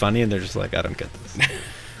 this is funny, and they're just like, I don't get this.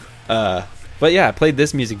 But yeah, I played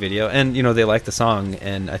this music video, and you know, they liked the song,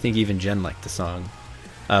 and I think even Jen liked the song.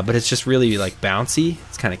 But it's just really like bouncy.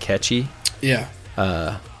 It's kind of catchy. Yeah.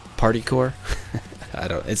 Partycore.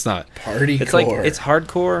 It's not partycore. It's like, it's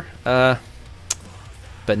hardcore,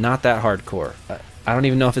 but not that hardcore. I don't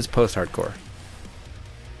even know if it's post-hardcore.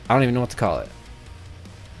 I don't even know what to call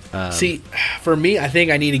it. See, for me, I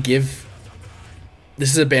think I need to give,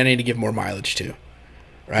 this is a band I need to give more mileage to,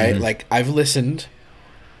 right? Mm-hmm. Like, I've listened,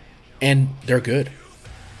 and they're good.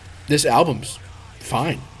 This album's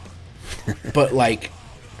fine. But like,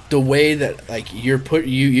 the way that like you've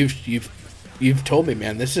told me,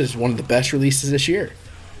 man, this is one of the best releases this year.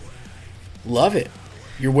 Love it.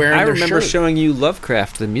 You're wearing I their remember shirt. showing you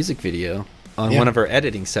Lovecraft, the music video, on one of our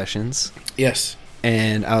editing sessions. Yes.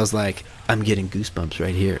 And I was like, I'm getting goosebumps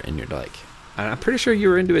right here. And you're like, I'm pretty sure you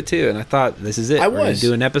were into it too. And I thought, this is it. We're going to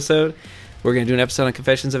do an episode. We're going to do an episode on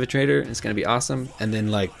Confessions of a Traitor. It's going to be awesome. And then,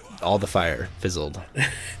 like, all the fire fizzled.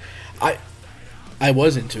 I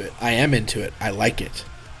was into it. I am into it. I like it.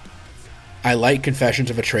 I like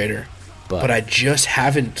Confessions of a Traitor. But I just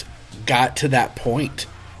haven't got to that point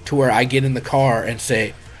to where I get in the car and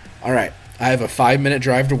say, all right, I have a 5-minute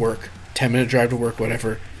drive to work, 10-minute drive to work,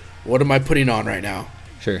 whatever. What am I putting on right now?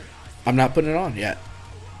 Sure. I'm not putting it on yet.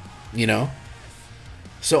 You know?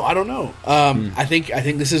 So I don't know. I think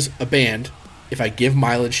this is a band, if I give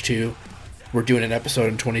mileage to, we're doing an episode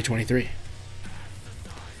in 2023.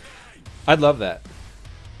 I'd love that.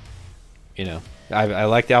 You know, I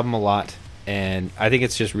like the album a lot, and I think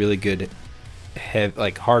it's just really good,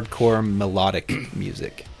 like hardcore melodic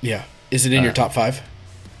music. Yeah. Is it in your top 5?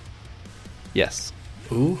 Yes.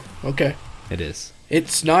 Ooh, okay. It is.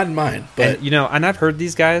 It's not in mine, but... And, you know, and I've heard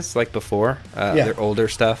these guys, like, before. Their older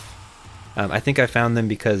stuff. I think I found them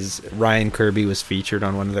because Ryan Kirby was featured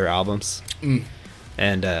on one of their albums. Mm.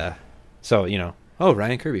 And so, you know,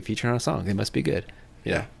 Ryan Kirby featured on a song. They must be good.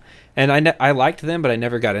 Yeah. And I liked them, but I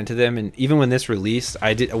never got into them. And even when this released,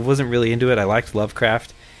 I wasn't really into it. I liked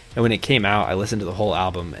Lovecraft. And when it came out, I listened to the whole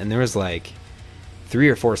album. And there was, like, 3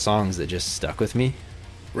 or 4 songs that just stuck with me.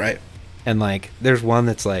 Right. And, like, there's one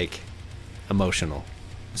that's, like, emotional.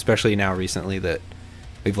 Especially now recently that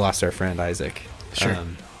we've lost our friend Isaac. Sure.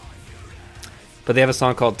 But they have a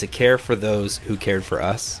song called To Care for Those Who Cared for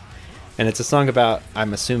Us. And it's a song about,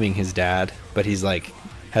 I'm assuming, his dad. But he's, like,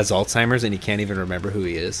 has Alzheimer's and he can't even remember who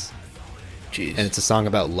he is. Jeez. And it's a song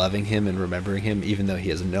about loving him and remembering him, even though he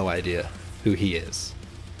has no idea who he is.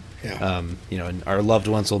 Yeah. You know, and our loved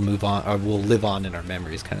ones will move on, or will live on in our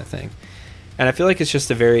memories, kind of thing. And I feel like it's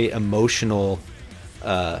just a very emotional,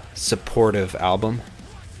 supportive album.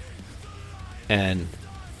 And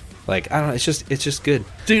like, I don't know, it's just good.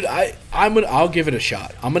 Dude, I'll give it a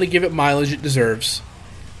shot. I'm gonna give it mileage it deserves,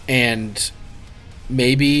 and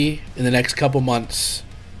maybe in the next couple months,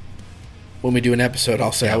 when we do an episode,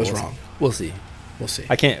 I'll say I was wrong. We'll see. We'll see.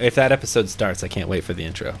 If that episode starts, I can't wait for the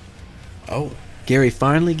intro. Oh. Gary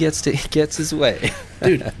finally gets his way.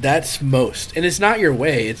 Dude, that's most. And it's not your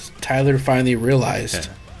way. It's Tyler finally realized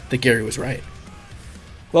that Gary was right.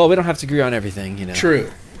 Well, we don't have to agree on everything, you know. True.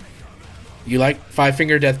 You like Five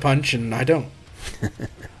Finger Death Punch, and I don't.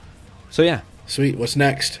 So, yeah. Sweet. What's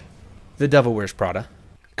next? The Devil Wears Prada.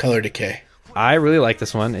 Color Decay. I really like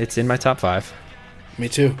this one. It's in my top 5. Me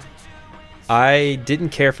too. I didn't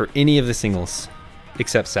care for any of the singles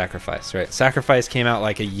except Sacrifice, right? Sacrifice came out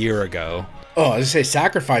like a year ago. Oh, I was going to say,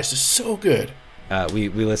 Sacrifice is so good. We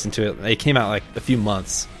listened to it. It came out like a few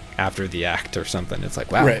months after the act or something. It's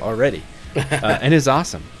like, wow, already. And it's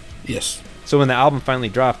awesome. Yes. So when the album finally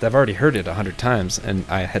dropped, I've already heard it 100 times, and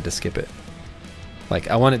I had to skip it. Like,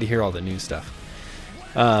 I wanted to hear all the new stuff.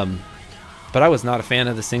 But I was not a fan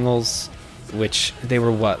of the singles, which they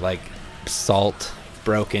were like Salt,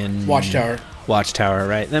 Broken, Watchtower,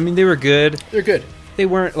 right? I mean, they were good. They're good. They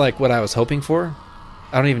weren't like what I was hoping for.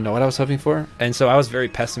 I don't even know what I was hoping for. And so I was very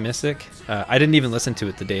pessimistic. I didn't even listen to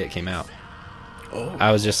it the day it came out. Oh.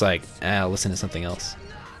 I was just like, I'll listen to something else.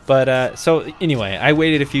 But so anyway, I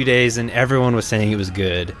waited a few days and everyone was saying it was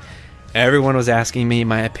good. Everyone was asking me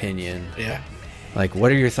my opinion. Yeah. Like,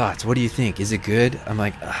 what are your thoughts? What do you think? Is it good? I'm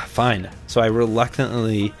like, fine. So I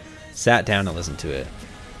reluctantly sat down and listened to it.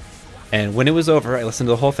 And when it was over, I listened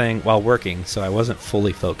to the whole thing while working, so I wasn't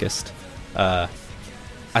fully focused. I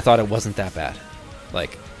thought it wasn't that bad.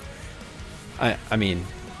 Like, I mean,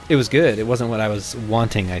 it was good. It wasn't what I was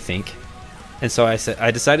wanting, I think. And so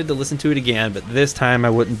I decided to listen to it again, but this time I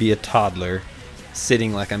wouldn't be a toddler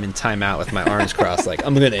sitting like I'm in timeout with my arms crossed, like,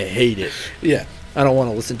 I'm going to hate it. Yeah. I don't want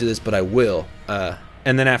to listen to this, but I will.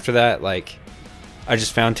 And then after that, like, I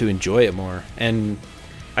just found to enjoy it more. And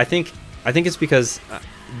I think it's because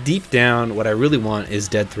deep down, what I really want is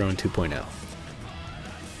Dead Throne 2.0.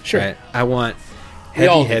 Sure. Right? I want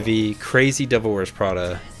heavy, crazy Devil Wears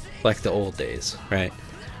Prada, like the old days, right?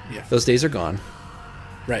 Yeah. Those days are gone.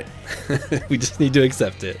 Right. We just need to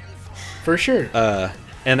accept it. For sure.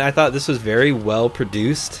 And I thought this was very well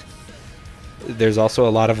produced. There's also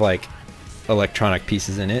a lot of, like, electronic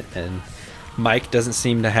pieces in it, and Mike doesn't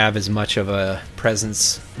seem to have as much of a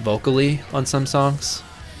presence vocally on some songs.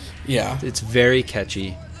 Yeah. It's very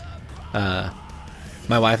catchy. My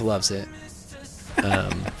wife loves it.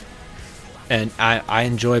 And I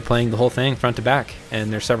enjoy playing the whole thing front to back.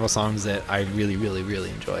 And there's several songs that I really, really,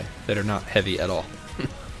 really enjoy that are not heavy at all.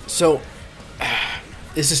 So,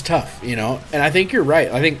 this is tough, you know? And I think you're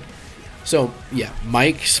right. I think, so, yeah,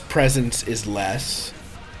 Mike's presence is less,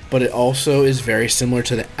 but it also is very similar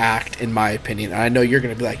to the act, in my opinion. And I know you're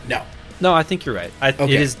going to be like, no. No, I think you're right. Okay.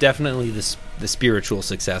 It is definitely the spiritual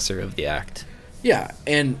successor of the act. Yeah,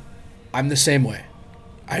 and I'm the same way.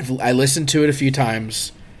 I listened to it a few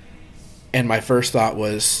times, and my first thought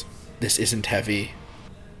was, this isn't heavy.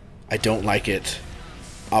 I don't like it.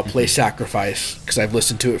 I'll play Sacrifice because I've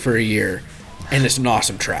listened to it for a year, and it's an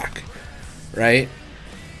awesome track, right?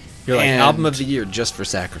 You're like, album of the year just for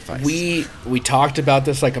Sacrifice. We talked about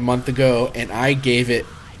this like a month ago, and I gave it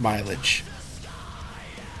mileage.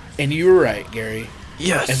 And you were right, Gary.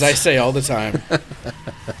 Yes. As I say all the time.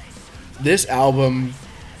 This album,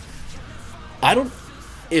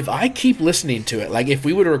 if I keep listening to it, like if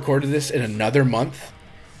we would have recorded this in another month,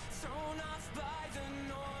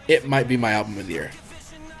 it might be my album of the year.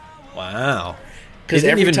 Wow. Because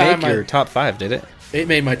it didn't even make your top 5, did it? It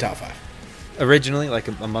made my top 5. Originally, like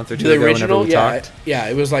a month or two ago, whenever we talked? Yeah,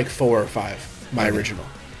 it was like 4 or 5, my original.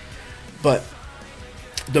 But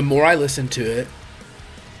the more I listened to it,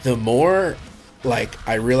 the more like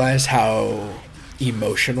I realized how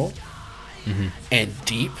emotional and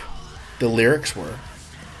deep the lyrics were.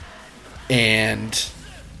 And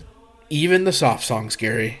even the soft songs,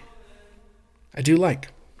 Gary, I do like.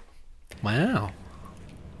 Wow.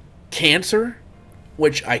 Cancer,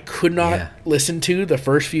 which I could not listen to the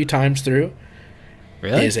first few times through,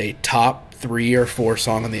 is a top 3 or 4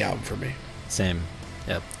 song on the album for me. Same.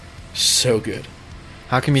 Yep. So good.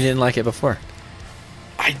 How come you didn't like it before?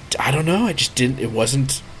 I don't know. I just didn't. It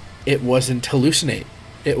wasn't Hallucinate.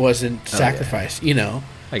 It wasn't Sacrifice. You know.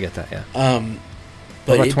 I get that. Yeah.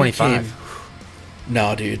 But what about 25?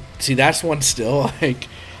 No, dude. See, that's one still. Like,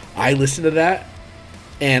 I listen to that,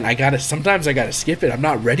 and sometimes I gotta skip it. I'm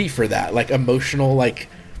not ready for that, like, emotional, like,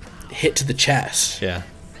 hit to the chest. Yeah.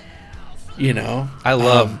 You know? I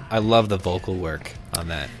love the vocal work on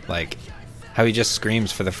that. Like, how he just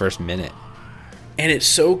screams for the first minute. And it's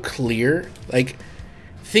so clear. Like,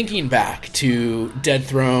 thinking back to Dead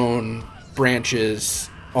Throne, Branches,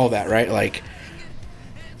 all that, right? Like,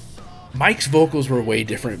 Mike's vocals were way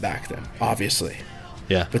different back then, obviously.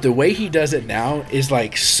 Yeah. But the way he does it now is,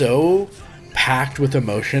 like, so packed with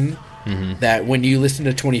emotion that when you listen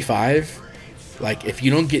to 25, like, if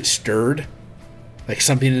you don't get stirred, like,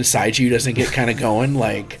 something inside you doesn't get kind of going,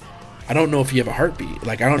 like, I don't know if you have a heartbeat.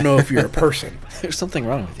 Like, I don't know if you're a person. There's something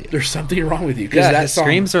wrong with you. There's something wrong with you. Yeah, his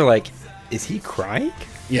screams are like, is he crying?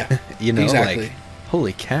 Yeah. You know, exactly. Like,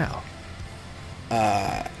 holy cow.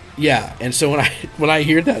 Yeah, and so when I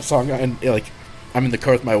hear that song, and like I'm in the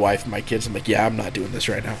car with my wife and my kids, I'm like, yeah, I'm not doing this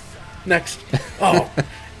right now. Next. Oh,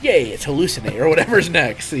 yay, it's Hallucinate or whatever's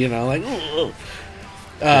next. You know, like.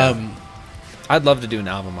 I'd love to do an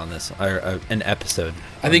album on this or an episode.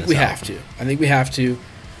 I think we have to.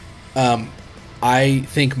 I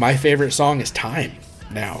think my favorite song is Time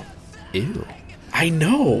now. Ew. I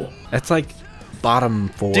know. That's like bottom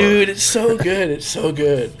 4. Dude, it's so good. It's so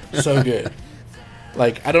good. So good.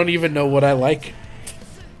 Like, I don't even know what I like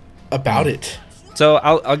about it. So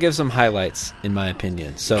I'll give some highlights in my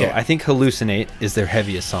opinion. So I think Hallucinate is their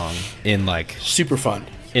heaviest song in like super fun.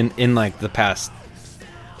 In like the past,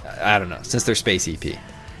 I don't know, since their Space EP.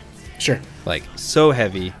 Sure. Like, so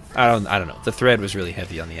heavy. I don't know. The thread was really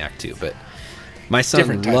heavy on the act too, but my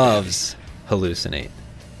son loves Hallucinate.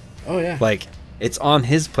 Oh yeah. Like, it's on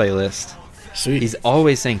his playlist. Sweet. He's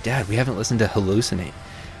always saying, "Dad, we haven't listened to Hallucinate."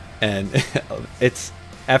 And it's,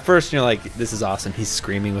 at first you're like, this is awesome. He's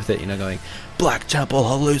screaming with it, you know, going, Black Temple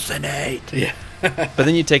Hallucinate. Yeah. But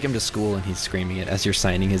then you take him to school and he's screaming it as you're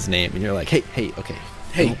signing his name, and you're like, hey, okay.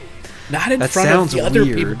 Hey, not in front of the other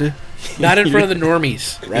people. Not in front of the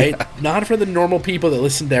normies, right? Yeah. Not for the normal people that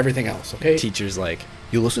listen to everything else, okay? Teacher's like,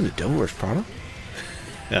 you listen to Devil Wears Prada?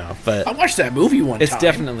 No, but I watched that movie one time. It's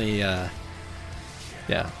definitely, yeah.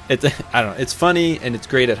 It's, I don't know. It's funny and it's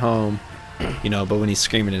great at home. You know, but when he's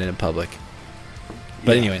screaming it in public.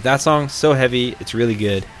 But anyway, that song, so heavy, it's really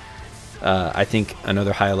good. I think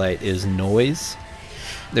another highlight is Noise.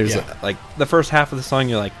 There's like the first half of the song,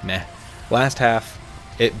 you're like, meh. Last half,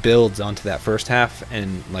 it builds onto that first half,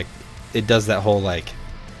 and like it does that whole like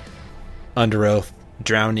Under Oath,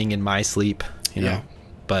 drowning in my sleep, you know.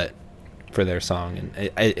 But for their song,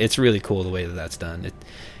 and it's really cool the way that that's done.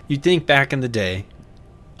 You think back in the day,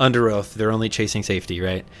 Under Oath, they're only chasing safety,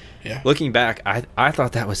 right? Yeah. Looking back, I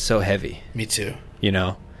thought that was so heavy. Me too. You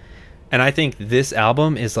know? And I think this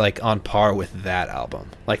album is like on par with that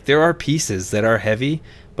album. Like, there are pieces that are heavy,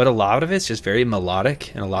 but a lot of it's just very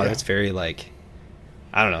melodic, and a lot of it's very like,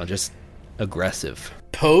 I don't know, just aggressive.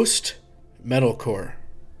 Post metalcore.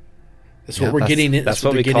 That's what we're getting in. That's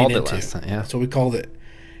what we called it last time. Yeah. That's what we called it.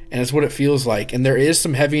 And that's what it feels like. And there is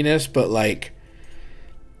some heaviness, but like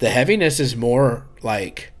the heaviness is more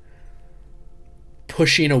like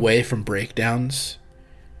pushing away from breakdowns,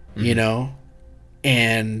 you know,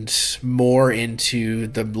 and more into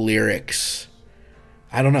the lyrics.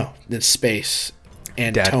 I don't know, the space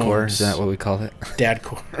and dadcore, tones. is that what we call it?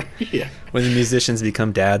 Dadcore. Yeah. When the musicians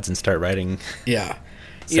become dads and start writing. Yeah.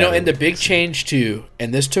 You know, and the big change too,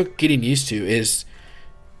 and this took getting used to, is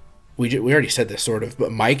we already said this sort of,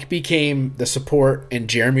 but Mike became the support and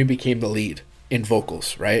Jeremy became the lead in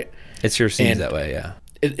vocals, right? It sure seems that way, yeah.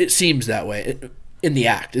 It seems that way. In the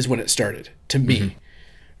act is when it started, to me,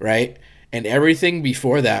 right? And everything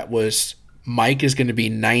before that was Mike is going to be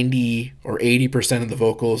 90 or 80% of the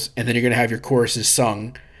vocals, and then you're going to have your choruses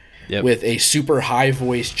sung with a super high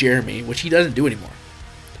voice Jeremy, which he doesn't do anymore,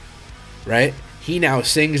 right? He now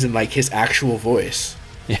sings in like his actual voice,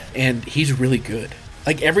 and he's really good.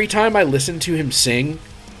 Like every time I listen to him sing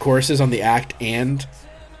choruses on the act and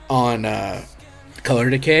on Color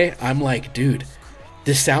Decay, I'm like, dude,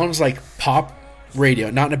 this sounds like pop radio,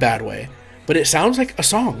 not in a bad way, but it sounds like a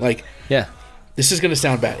song. Like, this is going to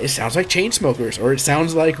sound bad. It sounds like Chainsmokers, or it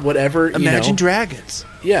sounds like whatever. Imagine Dragons.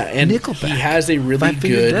 Yeah, and Nickelback. He has a really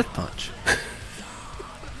good Death Punch.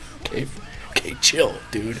 Okay, chill,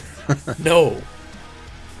 dude. No.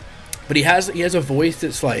 But he has a voice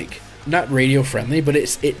that's like not radio friendly, but it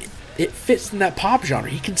fits in that pop genre.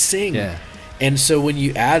 He can sing. Yeah. And so when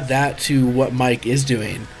you add that to what Mike is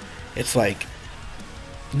doing, it's like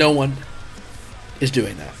no one is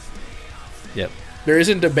doing that. Yep. There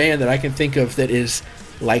isn't a band that I can think of that is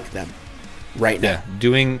like them right now. Yeah,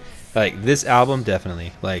 doing like this album,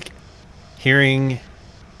 definitely. Like hearing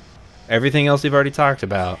everything else we've already talked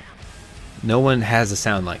about, no one has a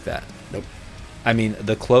sound like that. Nope. I mean,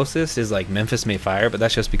 the closest is like Memphis May Fire, but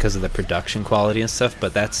that's just because of the production quality and stuff,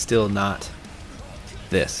 but that's still not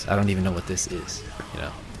this. I don't even know what this is, you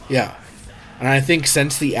know? Yeah. And I think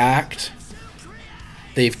since the act,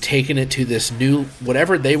 they've taken it to this new,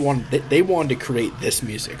 whatever they wanted to create this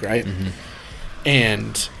music, right? Mm-hmm.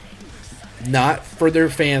 And not for their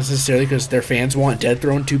fans necessarily, because their fans want Dead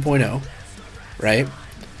Throne 2.0, right?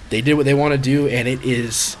 They did what they want to do, and it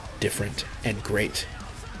is different and great.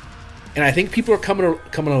 And I think people are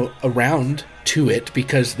coming around to it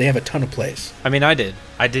because they have a ton of plays. I mean, I did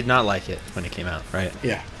not like it when it came out, right?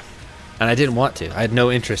 Yeah. And I didn't want to. I had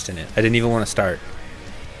no interest in it. I didn't even want to start.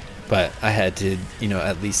 But I had to,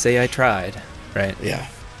 at least say I tried, right? Yeah.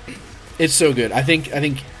 It's so good. I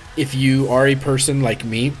think if you are a person like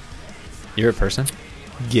me, you're a person?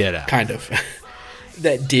 Get out. Kind of.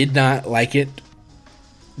 That did not like it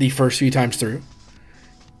the first few times through.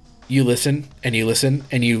 You listen and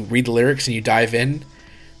you read the lyrics and you dive in.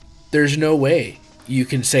 There's no way you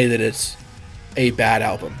can say that it's a bad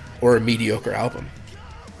album or a mediocre album.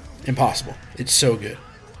 Impossible. It's so good.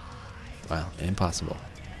 Wow, impossible.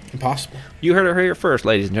 You heard it here first,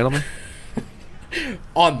 ladies and gentlemen.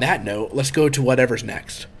 On that note, let's go to whatever's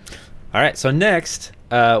next. All right, so next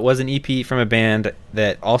was an EP from a band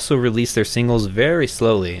that also released their singles very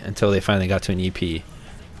slowly until they finally got to an EP.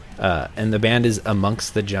 And the band is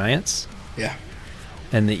Amongst the Giants. Yeah.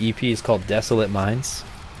 And the EP is called Desolate Minds.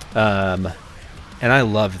 And I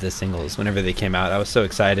loved the singles whenever they came out. I was so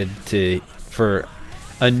excited for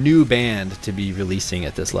a new band to be releasing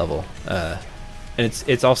at this level. And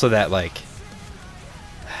it's also that, like,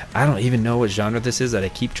 I don't even know what genre this is that I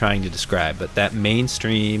keep trying to describe, but that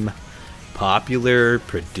mainstream, popular,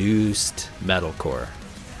 produced metalcore,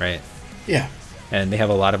 right? Yeah. And they have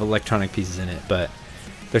a lot of electronic pieces in it, but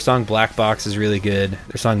their song Black Box is really good.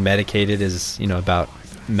 Their song Medicated is, about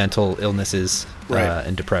mental illnesses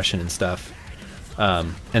and depression and stuff.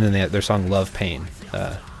 And then their song Love Pain.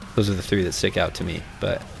 Those are the three that stick out to me.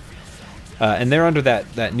 But and they're under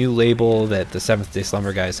that new label that the Seventh Day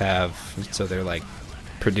Slumber guys have, so they're like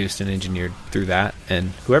produced and engineered through that. And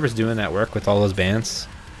whoever's doing that work with all those bands,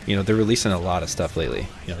 they're releasing a lot of stuff lately.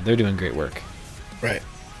 They're doing great work. Right.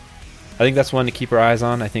 I think that's one to keep our eyes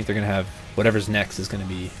on. I think they're gonna have whatever's next is gonna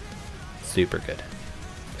be super good.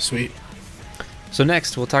 Sweet. So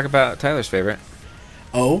next we'll talk about Tyler's favorite.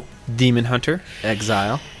 Oh, Demon Hunter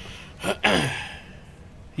Exile.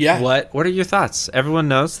 Yeah. What are your thoughts? Everyone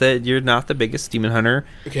knows that you're not the biggest Demon Hunter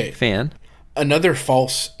fan. Another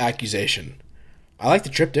false accusation. I like the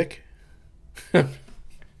triptych.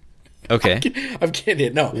 Okay. I'm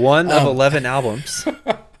kidding. No. One of 11 albums.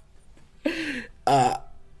 I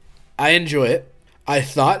enjoy it. I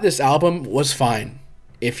thought this album was fine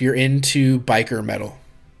if you're into biker metal.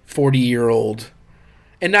 40-year-old.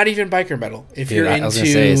 And not even biker metal. If you're into... I was going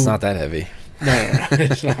to say, it's not that heavy. No,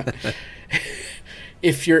 it's not.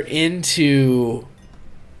 If you're into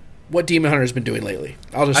what Demon Hunter's been doing lately,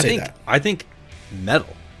 I'll just say that. I think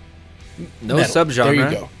metal. No Metal. subgenre. There you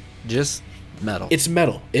go. Just metal. It's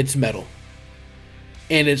metal. It's metal.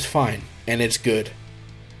 And it's fine. And it's good.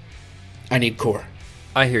 I need core.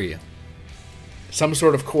 I hear you. Some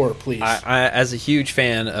sort of core, please. I as a huge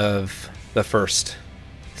fan of the first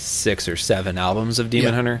 6 or 7 albums of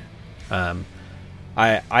Demon Hunter,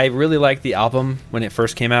 I really liked the album when it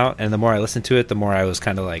first came out, and the more I listened to it, the more I was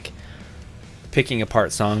kind of like picking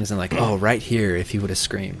apart songs and like, oh, right here, if he would have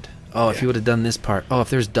screamed. Oh, if he would have done this part. Oh, if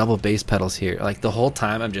there's double bass pedals here. Like, the whole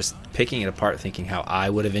time I'm just picking it apart, thinking how I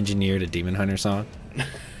would have engineered a Demon Hunter song.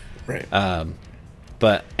 Right.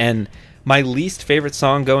 And my least favorite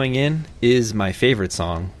song going in is my favorite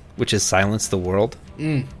song, which is Silence the World,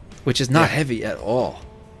 which is not heavy at all.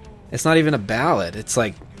 It's not even a ballad. It's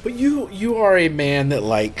like... But you are a man that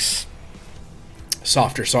likes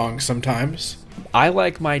softer songs sometimes. I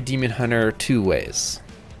like my Demon Hunter 2 ways.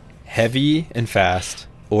 Heavy and fast,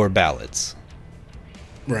 or ballads.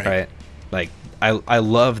 Right? Like, I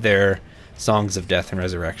love their Songs of Death and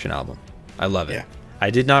Resurrection album. I love it. Yeah. I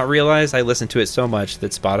did not realize I listened to it so much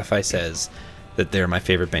that Spotify says that they're my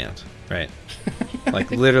favorite band. Right?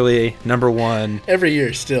 Like, literally, #1. Every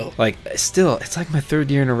year, still. Like, still, it's like my 3rd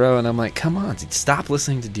year in a row, and I'm like, come on, stop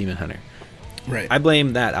listening to Demon Hunter. Right. I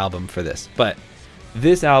blame that album for this. But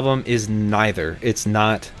this album is neither. It's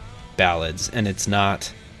not ballads, and it's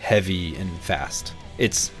not heavy and fast.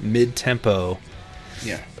 It's mid-tempo,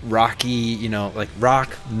 rocky, like rock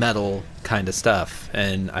metal kind of stuff.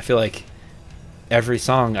 And I feel like every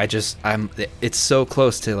song, it's so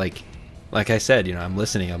close to like I said, I'm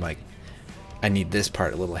listening, I'm like, I need this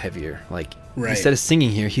part a little heavier. Like, instead of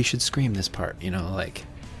singing here, he should scream this part, like,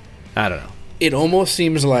 I don't know. It almost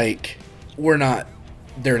seems like we're not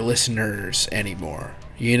their listeners anymore.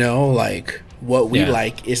 Like, what we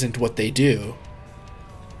like isn't what they do.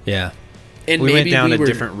 Yeah. And we went down a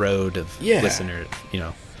different road of listeners,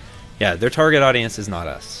 Yeah, their target audience is not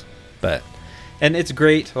us. And it's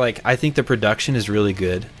great. Like, I think the production is really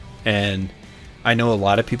good. And I know a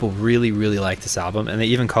lot of people really, really like this album, and they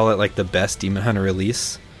even call it like the best Demon Hunter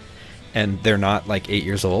release. And they're not like 8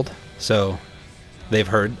 years old, so they've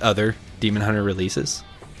heard other Demon Hunter releases.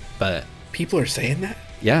 But people are saying that?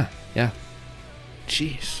 Yeah.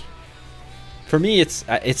 Jeez. For me,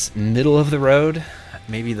 it's middle of the road,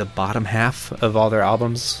 maybe the bottom half of all their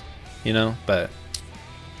albums, But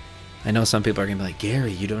I know some people are gonna be like,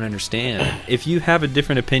 Gary, you don't understand. If you have a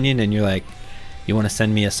different opinion and you're like, you want to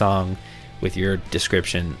send me a song with your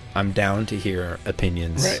description, I'm down to hear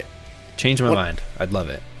opinions. Right. Change my mind. I'd love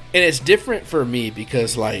it. And it's different for me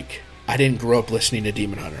because, like, I didn't grow up listening to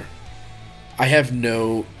Demon Hunter. I have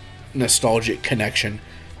no nostalgic connection.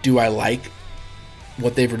 Do I like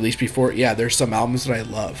what they've released before? Yeah, there's some albums that I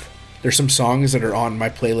love. There's some songs that are on my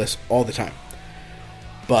playlist all the time.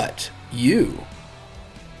 But you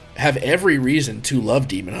have every reason to love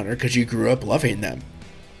Demon Hunter because you grew up loving them.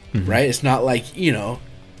 Mm-hmm. Right? It's not like,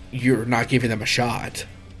 you're not giving them a shot.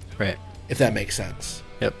 Right. If that makes sense.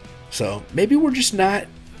 Yep. So maybe we're just not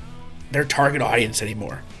their target audience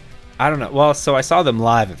anymore. I don't know. Well, so I saw them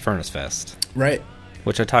live at Furnace Fest. Right.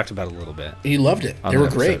 Which I talked about a little bit. He loved it. They were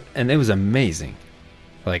great. And it was amazing.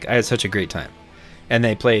 Like, I had such a great time. And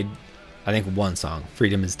they played, I think, one song,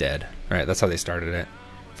 Freedom is Dead. Right. That's how they started it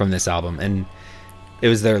from this album. And it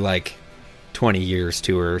was their, like, 20 years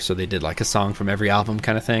tour, so they did like a song from every album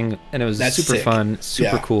kind of thing, and it was super sick. Fun,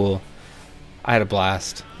 super cool. I had a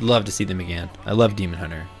blast. Love to see them again. I love Demon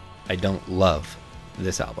Hunter. I don't love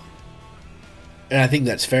this album, and I think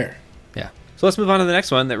that's fair. Yeah. So let's move on to the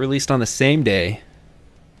next one that released on the same day.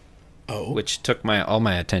 Oh, which took all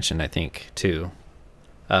my attention, I think, too.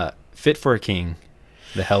 Fit for a King,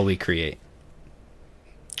 The Hell We Create.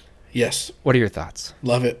 Yes. What are your thoughts?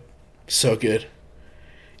 Love it. So good.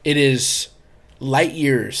 It is light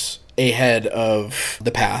years ahead of The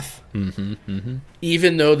Path. Mm-hmm, mm-hmm.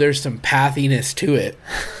 Even though there's some pathiness to it.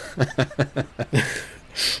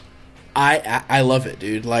 I love it,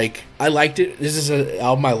 dude. Like, I liked it. This is an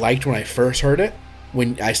album I liked when I first heard it.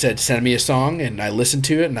 When I said, send me a song, and I listened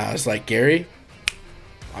to it, and I was like, Gary,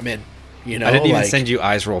 I'm in. I didn't even send you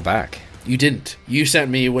Eyes Roll Back. You didn't. You sent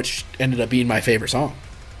me, which ended up being my favorite song.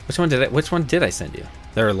 Which one did I send you?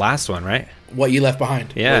 Their last one, right? What You Left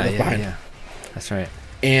Behind. Yeah. That's right.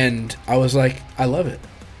 And I was like, I love it.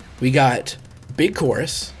 We got big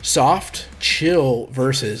chorus, soft, chill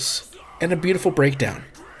verses, and a beautiful breakdown.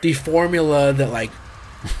 The formula that, like,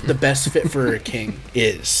 the best fit for a king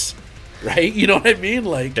is. Right? You know what I mean?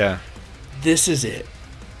 Like, yeah. This is it.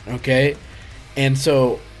 Okay? And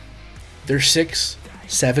so there's 6,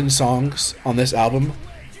 7 songs on this album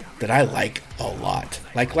that I like a lot.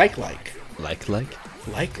 Like. A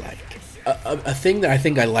thing that I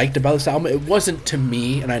think I liked about this album, it wasn't to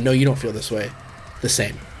me, and I know you don't feel this way, the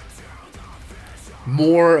same.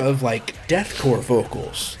 More of like deathcore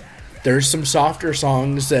vocals. There's some softer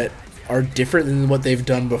songs that are different than what they've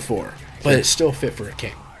done before, but it's still fit for a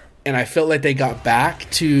king. And I felt like they got back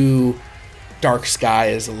to Dark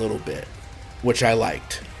Skies a little bit, which I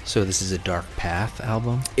liked. So this is a Dark Path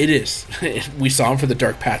album? It is. We saw them for the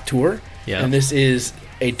Dark Path tour, yeah. And this is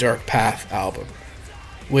a Dark Path album,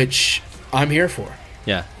 which I'm here for.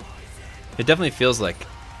 Yeah. It definitely feels like,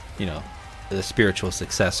 you know, the spiritual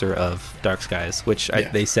successor of Dark Skies, which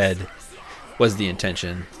they said was the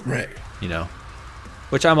intention. Right. You know,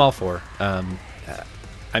 which I'm all for.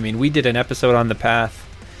 I mean, we did an episode on The Path,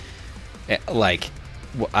 like,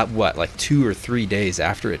 like 2 or 3 days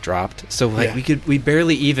after it dropped. So, like, we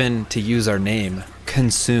barely even, to use our name,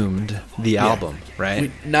 consumed the album, right?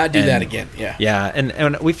 We not do that again, yeah. Yeah,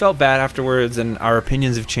 and we felt bad afterwards, and our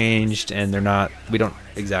opinions have changed, and we don't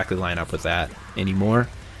exactly line up with that anymore.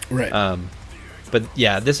 Right. But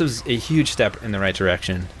yeah, this was a huge step in the right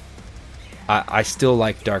direction. I still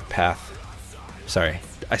like Dark Path. Sorry.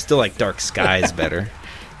 I still like Dark Skies better.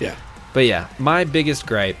 Yeah. But yeah, my biggest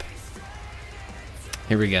gripe.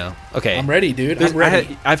 Here we go. Okay. I'm ready, dude. I'm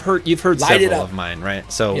ready. You've heard Light several of mine,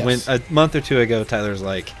 right? So when a month or two ago, Tyler's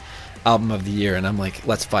like, album of the year, and I'm like,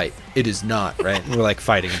 let's fight. It is not, right? And we're like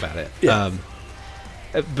fighting about it. Yeah.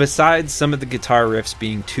 Besides some of the guitar riffs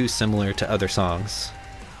being too similar to other songs,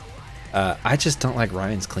 I just don't like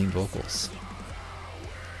Ryan's clean vocals.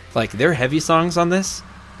 Like, their heavy songs on this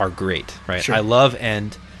are great, right? Sure. I love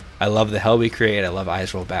End. I love The Hell We Create. I love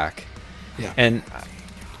Eyes Roll Back. Yeah.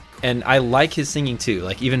 And I like his singing too,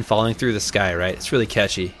 like even Falling Through the Sky, right? It's really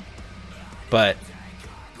catchy. But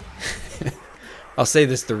I'll say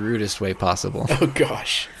this the rudest way possible. Oh,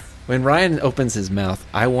 gosh. When Ryan opens his mouth,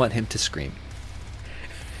 I want him to scream.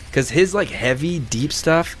 Because his like heavy, deep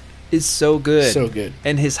stuff is so good. So good.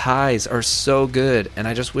 And his highs are so good. And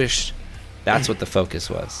I just wish that's what the focus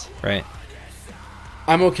was, right?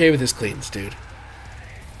 I'm okay with his cleans, dude.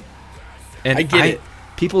 And I get it.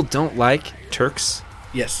 People don't like Turk's.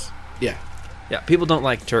 Yes. Yeah. Yeah, people don't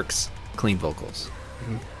like Turk's clean vocals.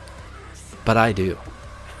 Mm-hmm. But I do.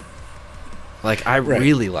 Like, I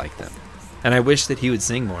really like them. And I wish that he would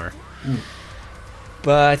sing more. Mm.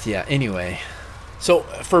 But, yeah, anyway. So,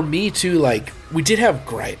 for me, too, like, we did have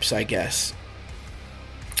gripes, I guess,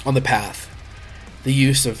 on The Path. The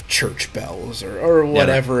use of church bells or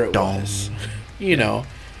whatever it was. You know.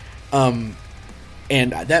 And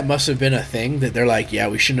that must have been a thing that they're like, yeah,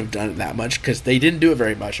 we shouldn't have done it that much, because they didn't do it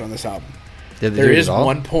very much on this album. There is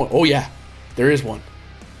one point. Oh, yeah. There is one.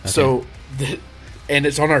 Okay. So, and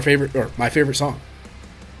it's on my favorite song.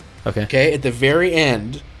 Okay. At the very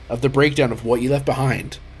end of the breakdown of What You Left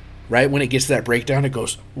Behind, right when it gets to that breakdown, it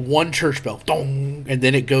goes one church bell, dong, and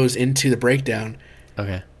then it goes into the breakdown.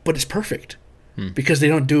 Okay. But it's perfect because they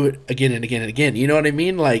don't do it again and again and again. You know what I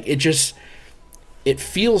mean? Like, it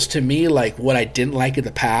feels to me like what I didn't like in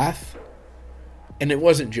The Path, and it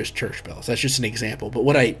wasn't just church bells. That's just an example. But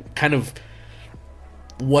what I kind of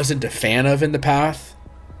wasn't a fan of in The Path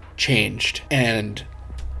changed, and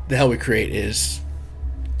The Hell We Create is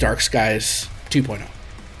Dark Skies 2.0.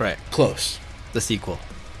 Right. Close. The sequel.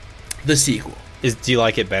 The sequel. Do you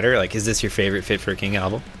like it better? Like, is this your favorite Fit for a King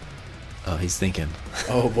album? Oh, he's thinking.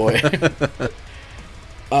 Oh, boy.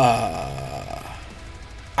 I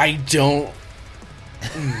don't...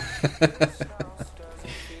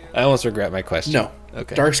 I almost regret my question. No.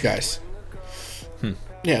 Okay. Dark Skies.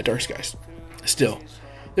 Yeah, Dark Skies. Still.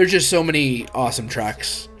 There's just so many awesome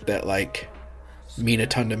tracks that, like, mean a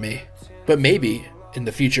ton to me. But maybe in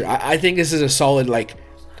the future. I think this is a solid, like,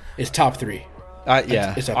 it's top 3.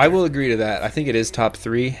 Yeah. I will agree to that. I think it is top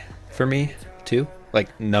 3 for me, too.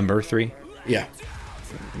 Like, number 3. Yeah.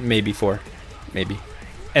 Maybe 4. Maybe.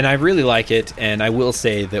 And I really like it, and I will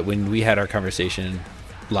say that when we had our conversation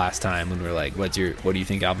last time, when we were like, what do you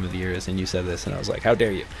think album of the year is? And you said this, and I was like, how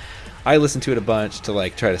dare you? I listened to it a bunch to,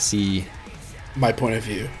 like, try to see my point of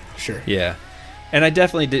view. Sure. Yeah. And I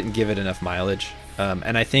definitely didn't give it enough mileage.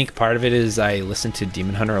 And I think part of it is I listened to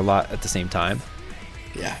Demon Hunter a lot at the same time.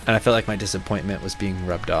 Yeah. And I felt like my disappointment was being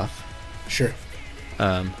rubbed off. Sure.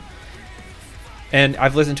 And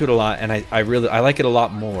I've listened to it a lot, and I like it a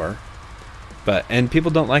lot more. And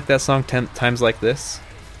people don't like that song Times Like This.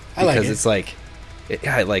 I like it. Because it's like,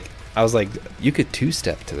 I was like, you could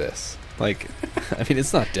two-step to this. Like, I mean,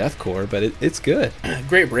 it's not deathcore, but it's good.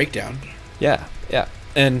 Great breakdown. Yeah.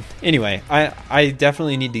 And anyway, I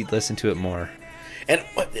definitely need to listen to it more. And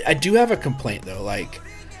I do have a complaint though, like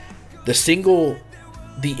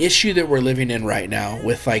the issue that we're living in right now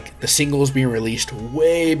with like the singles being released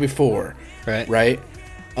way before, right?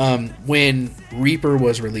 When Reaper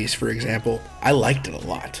was released, for example, I liked it a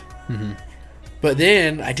lot. Mm-hmm. But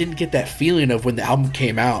then I didn't get that feeling of when the album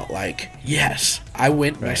came out, like, yes, I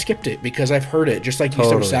went and I skipped it because I've heard it, just like you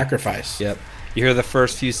said with Sacrifice. Yep. You hear the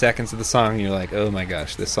first few seconds of the song and you're like, oh my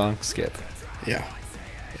gosh, this song, skip. Yeah.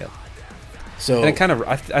 Yep. So and it kind of,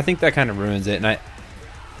 I think that kind of ruins it. And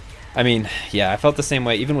I mean, yeah, I felt the same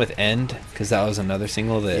way, even with End, because that was another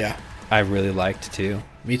single that I really liked too.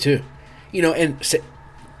 Me too. You know, and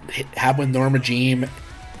it happened with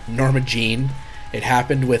Norma Jean. It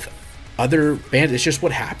happened with other bands. It's just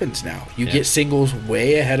what happens now. You get singles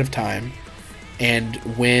way ahead of time, and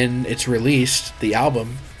when it's released, the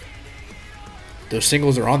album, those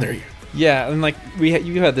singles are on there. Yeah, and like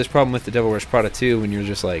you had this problem with The Devil Wears Prada too, when you're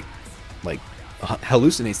just like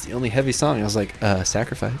Hallucinate's the only heavy song. I was like,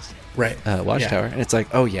 Sacrifice, right? Watchtower, and it's like,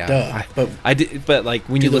 oh yeah, duh. but I did. But like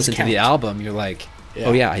when you listen to the album, you're like,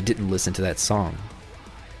 oh yeah, I didn't listen to that song,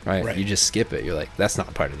 right? You just skip it. You're like, that's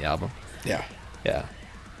not part of the album. Yeah.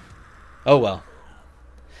 Oh well.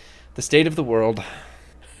 The state of the world.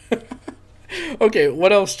 Okay,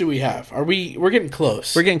 what else do we have? We're getting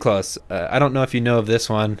close. We're getting close. I don't know if you know of this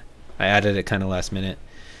one. I added it kind of last minute.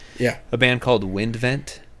 Yeah. A band called Wind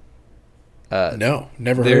Vent. No,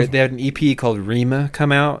 never heard of them. They had an EP called Rima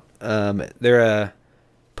come out. They're a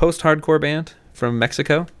post-hardcore band from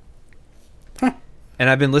Mexico. Huh. And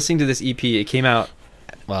I've been listening to this EP. It came out,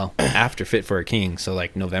 well, after Fit for a King, so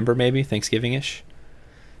like November maybe, Thanksgiving-ish.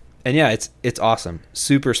 And yeah, it's awesome.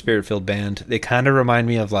 Super spirit-filled band. They kind of remind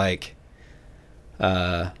me of like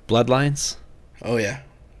Bloodlines. Oh yeah.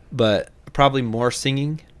 But probably more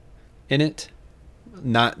singing in it.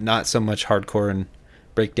 Not so much hardcore and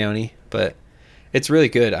breakdowny, but it's really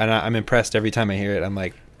good. I'm impressed every time I hear it. I'm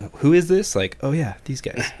like, who is this? Like, oh yeah, these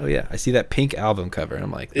guys. Oh yeah, I see that pink album cover, and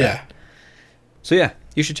I'm like, yeah. So yeah,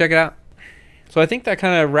 you should check it out. So I think that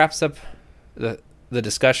kind of wraps up the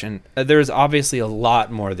discussion. There's obviously a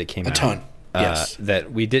lot more that came out. A ton. Yes.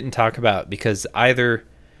 That we didn't talk about because either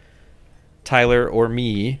Tyler or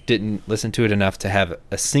me didn't listen to it enough to have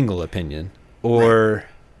a single opinion, or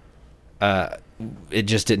it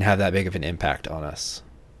just didn't have that big of an impact on us.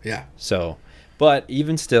 Yeah. So, but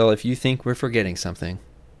even still, if you think we're forgetting something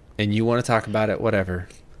and you want to talk about it, whatever,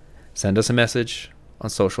 send us a message on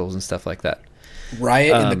socials and stuff like that.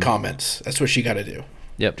 Riot in the comments. That's what you got to do.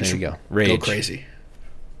 Yep, Just there you go. Rage. Go crazy.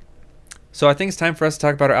 So I think it's time for us to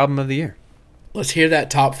talk about our album of the year. Let's hear that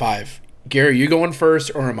top 5. Gary, you going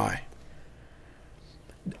first or am I?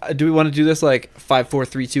 Do we want to do this like 5, 4,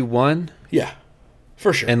 3, 2, 1? Yeah,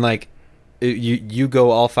 for sure. And like you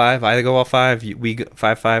go all 5, I go all 5. We go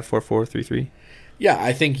 5, 5, 4, 4, 3, 3. Yeah,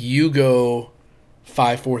 I think you go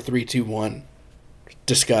 5, 4, 3, 2, 1.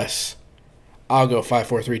 Discuss. I'll go 5,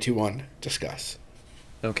 4, 3, 2, 1. Discuss.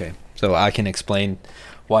 Okay, so I can explain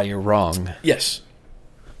why you're wrong. Yes.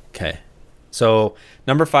 Okay. So,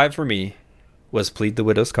 number 5 for me was Plead the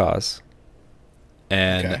Widow's Cause.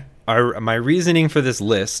 And my reasoning for this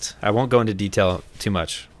list, I won't go into detail too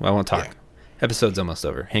much. I won't talk. Yeah. Episode's almost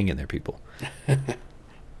over. Hang in there, people.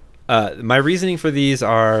 My reasoning for these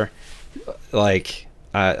are, like,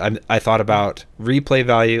 I thought about replay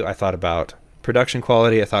value. I thought about production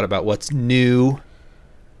quality. I thought about what's new.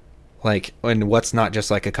 Like, and what's not just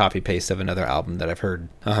like a copy-paste of another album that I've heard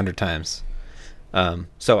 100 times.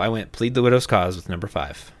 So I went Plead the Widow's Cause with number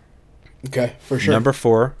 5. Okay, for sure. Number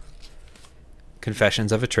 4,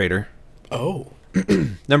 Confessions of a Traitor. Oh.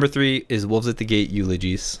 Number 3 is Wolves at the Gate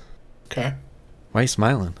Eulogies. Okay. Why are you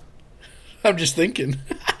smiling? I'm just thinking.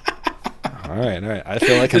 All right. I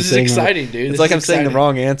feel like this is exciting, dude. It's like I'm saying the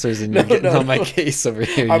wrong answers and you're getting on my case over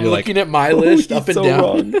here. I'm looking at my list up and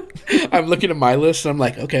down. I'm looking at my list and I'm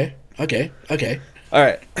like, okay. All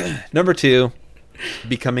right. Number 2,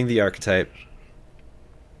 Becoming the Archetype.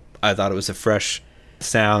 I thought it was a fresh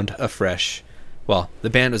sound, well, the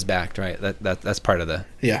band was backed, right? That's part of the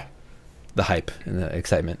hype and the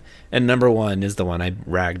excitement. And number 1 is the one I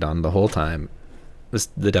ragged on the whole time. Was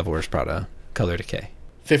The Devil Wears Prada, Color Decay.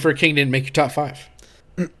 Fit for a King didn't make your top 5.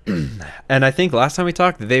 And I think last time we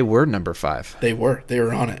talked, they were number 5. They were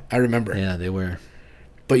on it. I remember. Yeah, they were.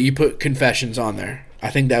 But you put Confessions on there. I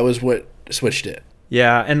think that was what switched it.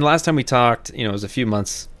 Yeah, and last time we talked, it was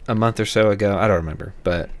a month or so ago. I don't remember,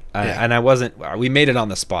 but we made it on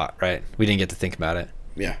the spot, right? We didn't get to think about it.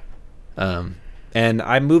 Yeah. And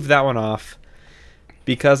I moved that one off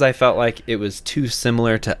because I felt like it was too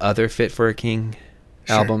similar to other Fit for a King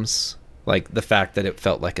albums. Like the fact that it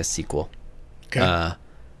felt like a sequel. Okay.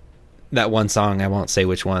 that one song, I won't say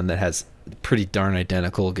which one, that has pretty darn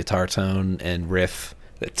identical guitar tone and riff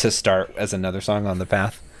to start as another song on the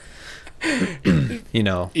Path. You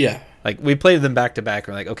know, Yeah. like we played them back to back.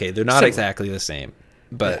 We're like, okay, they're not Similar. exactly the same,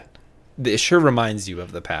 but it sure reminds you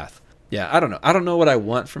of the Path. Yeah, I don't know. I don't know what I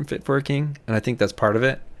want from Fit for a King, and I think that's part of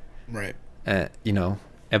it. Right. You know,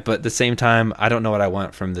 but at the same time, I don't know what I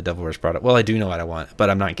want from the Devil Wears Prada. Well, I do know what I want, but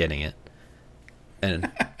I'm not getting it.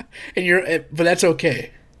 And but that's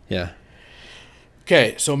okay. yeah.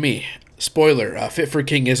 Okay, so me. Spoiler, Fit for a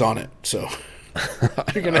King is on it, so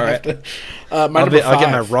you're going to have to... my number 5. I'll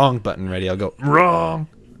get my wrong button ready. I'll go, wrong.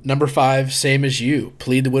 Number 5, Same As You.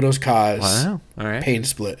 Plead the Widow's Cause. Wow. All right. Pain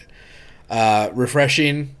Split.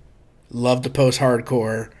 Refreshing. Love the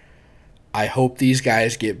post-hardcore. I hope these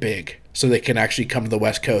guys get big so they can actually come to the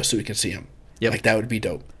West Coast so we can see them. Yep. Like, that would be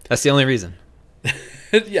dope. That's the only reason.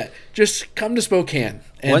 Yeah, just come to Spokane.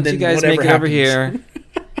 And once then you guys make it happens, over here,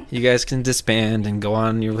 you guys can disband and go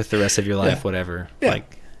on with the rest of your life, whatever. Yeah.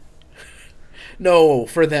 Like, no,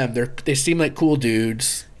 for them, they seem like cool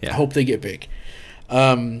dudes. Yeah. I hope they get big.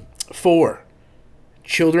 4,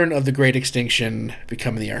 Children of the Great Extinction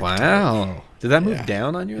Becoming the Archetype. wow. Did that move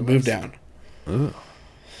down on your It list? moved down. Ooh.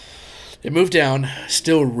 It moved down.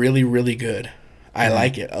 Still really, really good. I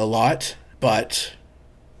like it a lot, but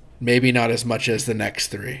maybe not as much as the next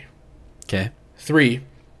 3. Okay. 3,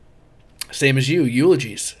 Same As You,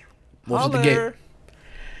 Eulogies. Wolves at the Gate.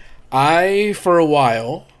 I, for a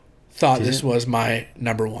while, thought this was my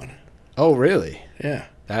number 1. Oh, really? Yeah.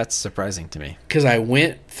 That's surprising to me. Because I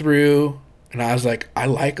went through and I was like, I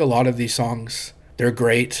like a lot of these songs. They're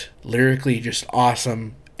great, lyrically just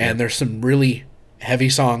awesome, and there's some really heavy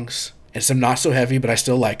songs and some not so heavy, but I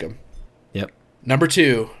still like them. Yep. Number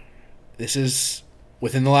 2, this is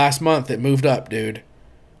within the last month, it moved up, dude.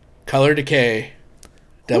 Color Decay,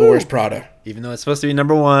 Devil Wears Prada. Even though it's supposed to be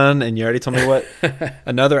number 1, and you already told me what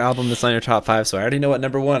another album that's on your top 5, so I already know what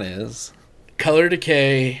number 1 is. Color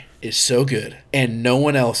Decay is so good, and no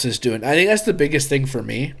one else is doing. I think that's the biggest thing for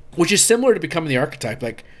me, which is similar to Becoming the Archetype.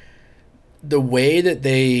 Like, the way that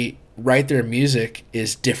they write their music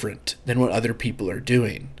is different than what other people are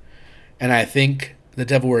doing. And I think The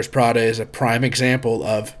Devil Wears Prada is a prime example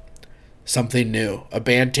of something new, a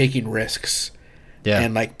band taking risks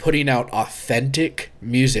and like putting out authentic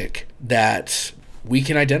music that we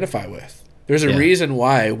can identify with. There's a reason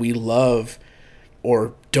why we love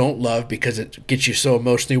or don't love, because it gets you so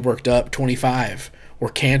emotionally worked up, 25 or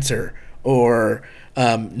Cancer or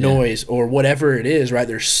Noise or whatever it is, right?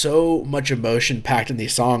 There's so much emotion packed in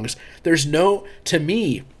these songs. To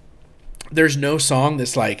me, there's no song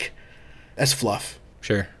that's like, that's fluff.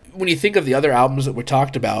 Sure. When you think of the other albums that we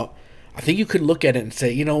talked about, I think you could look at it and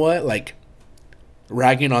say, you know what, like,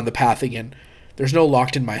 ragging on the Path again, there's no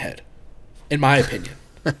Locked in My Head, in my opinion.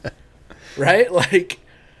 Right? Like,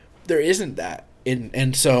 there isn't that.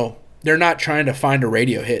 And so they're not trying to find a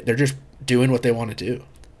radio hit. They're just doing what they want to do.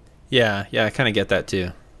 Yeah, I kind of get that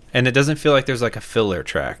too. And it doesn't feel like there's like a filler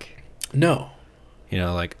track. No. You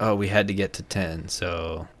know, like, oh, we had to get to 10,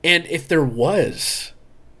 so... And if there was,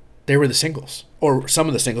 they were the singles. Or some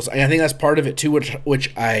of the singles. I think that's part of it too,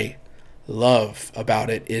 which I love about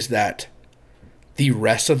it, is that the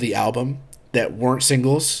rest of the album that weren't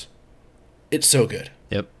singles, it's so good.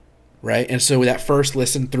 Yep. Right? And so that first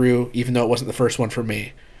listen through, even though it wasn't the first one for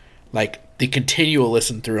me, like the continual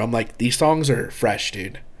listen through, I'm like, these songs are fresh,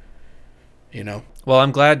 dude. You know? Well,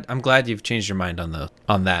 I'm glad you've changed your mind on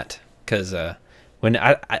that, because when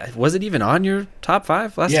I was it even on your top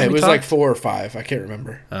 5 last time? Yeah, it we was talked? like 4 or 5. I can't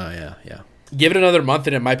remember. Oh yeah. Give it another month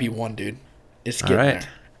and it might be 1, dude. It's getting all right.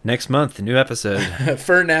 Next month, a new episode. there.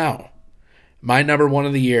 For now, my number 1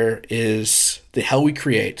 of the year is The Hell We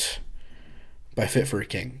Create by Fit for a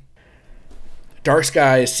King. Dark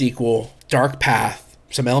Skies sequel, Dark Path,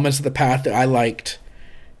 some elements of the Path that I liked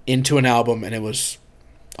into an album, and it was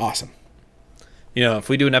awesome. You know, if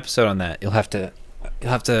we do an episode on that, you'll have to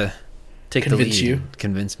take Convince the lead. you?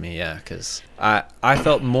 Convince me, yeah, because I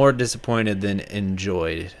felt more disappointed than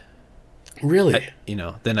enjoyed. Really?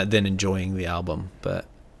 Than enjoying the album, but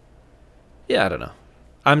yeah, I don't know.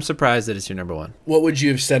 I'm surprised that it's your number 1. What would you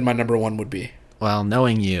have said my number 1 would be? Well,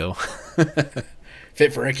 knowing you,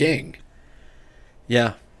 Fit for a King.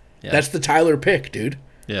 Yeah. That's the Tyler pick, dude.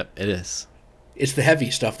 Yep, it is. It's the heavy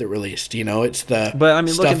stuff that released, it's the But I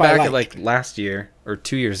mean, stuff looking back I at like last year or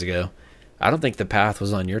 2 years ago, I don't think The Path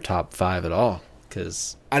was on your top 5 at all,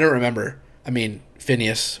 because I don't remember. I mean,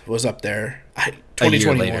 Phineas was up there. A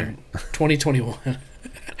year later. 2021.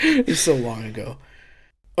 It's so long ago.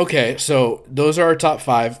 Okay, so those are our top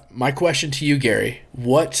 5. My question to you, Gary,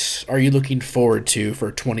 what are you looking forward to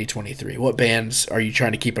for 2023? What bands are you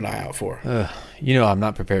trying to keep an eye out for? I'm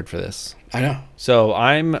not prepared for this. I know. So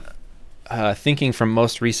I'm thinking from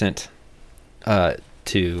most recent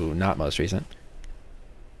to not most recent.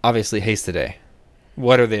 Obviously, Haste Today.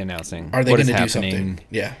 What are they announcing? Are they going to do something?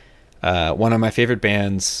 Yeah. One of my favorite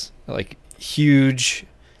bands, like huge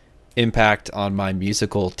impact on my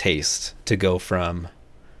musical taste to go from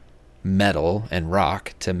metal and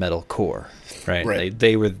rock to metalcore, right?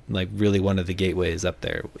 They were like really one of the gateways up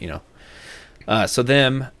there, so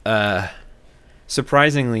them,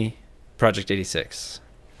 surprisingly, Project 86,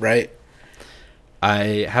 right?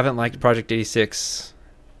 I haven't liked Project 86,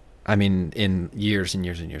 I mean, in years and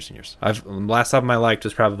years and years and years. Last album I liked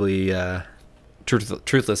was probably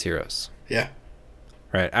Truthless Heroes. Yeah.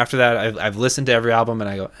 Right after that, I've listened to every album and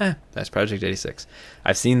I go, that's Project 86.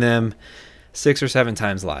 I've seen them 6 or 7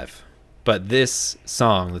 times live. But this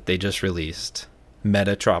song that they just released,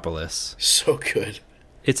 Metatropolis, so good.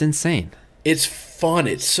 It's insane. It's fun.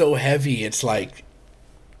 It's so heavy. It's like,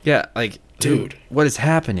 yeah, like, dude, what is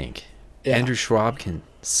happening? Yeah. Andrew Schwab can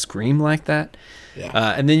scream like that. Yeah.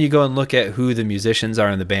 And then you go and look at who the musicians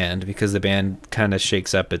are in the band, because the band kind of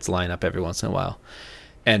shakes up its lineup every once in a while,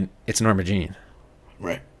 and it's Norma Jean,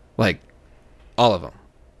 right? Like, all of them.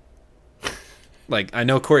 Like, I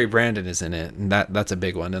know Corey Brandon is in it, and that's a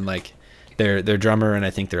big one, and like their drummer and I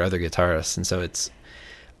think their other guitarist, and so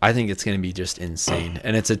I think it's going to be just insane.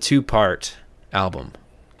 And it's a 2-part album.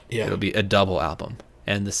 Yeah. It'll be a double album.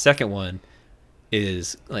 And the second one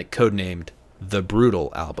is like codenamed The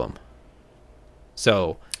Brutal Album.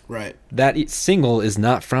 So right. That single is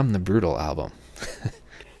not from the Brutal album.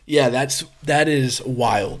 Yeah, that is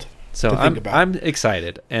wild. So I'm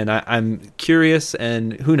excited, and I'm curious,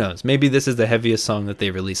 and who knows? Maybe this is the heaviest song that they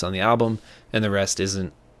release on the album, and the rest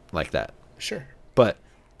isn't like that. Sure. But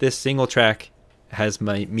this single track has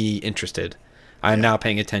me interested. I'm now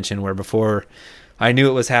paying attention, where before I knew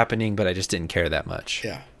it was happening, but I just didn't care that much.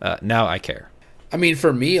 Yeah. Now I care. I mean,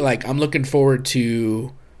 for me, like, I'm looking forward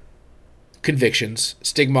to Convictions.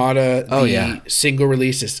 Stigmata, single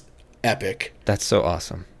release is epic. That's so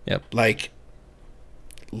awesome. Yep. Like,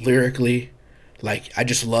 lyrically, like, I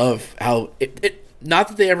just love how it not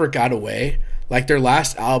that they ever got away. Like, their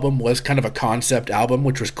last album was kind of a concept album,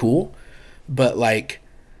 which was cool, but like,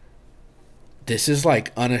 this is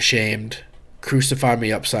like unashamed, crucify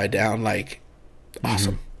me upside down, like,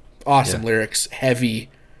 awesome. Awesome lyrics, heavy,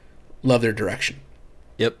 love their direction.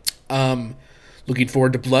 Yep. Looking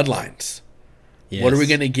forward to Bloodlines. Yes. What are we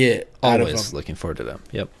going to get out of them? Always looking forward to them.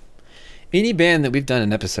 Yep. Any band that we've done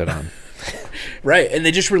an episode on. Right, and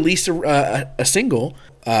they just released a single,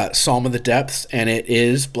 Psalm of the Depths, and it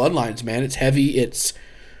is Bloodlines, man. It's heavy, it's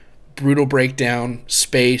brutal breakdown,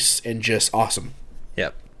 space, and just awesome.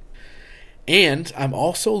 Yep. And I'm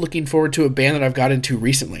also looking forward to a band that I've got into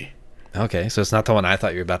recently. Okay, so it's not the one I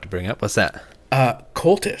thought you were about to bring up. What's that?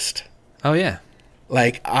 Cultist. Oh, yeah.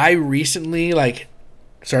 Like, I recently, like,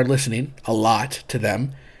 started listening a lot to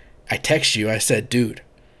them. I text you, I said, dude,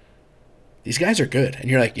 these guys are good. And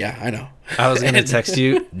you're like, yeah, I know. I was going to text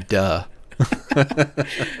you, duh.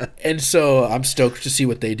 And so I'm stoked to see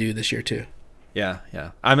what they do this year, too. Yeah.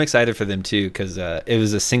 I'm excited for them, too, because it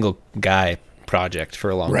was a single guy project for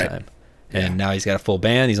a long time. And now he's got a full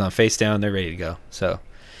band. He's on Face Down. They're ready to go. So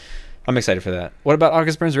I'm excited for that. What about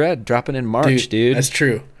August Burns Red dropping in March, dude? That's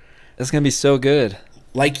true. That's going to be so good.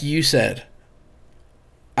 Like you said,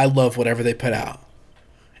 I love whatever they put out.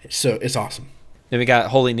 So it's awesome. Then we got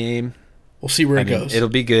Holy Name. We'll see where it goes. It'll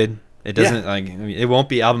be good. It doesn't it won't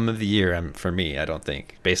be album of the year for me, I don't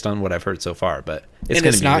think, based on what I've heard so far. But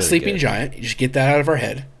it's not really Sleeping Giant. You just get that out of our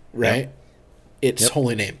head, right? Yep. It's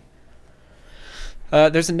Holy Name.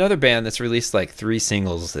 There's another band that's released like 3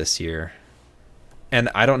 singles this year, and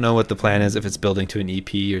I don't know what the plan is, if it's building to an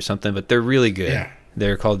EP or something, but they're really good. Yeah.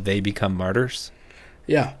 They're called They Become Martyrs.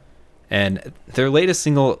 Yeah. And their latest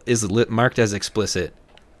single is marked as explicit.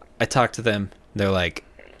 I talked to them. They're like,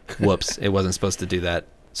 whoops, it wasn't supposed to do that.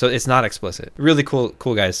 So it's not explicit. Really cool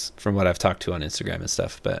guys from what I've talked to on Instagram and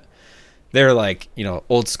stuff. But they're like,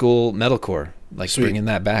 old school metalcore, like Sweet. Bringing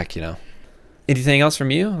that back, Anything else from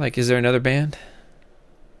you? Like, is there another band?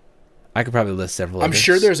 I could probably list several. I'm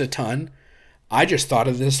sure there's a ton. I just thought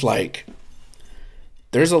of this, like,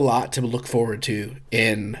 there's a lot to look forward to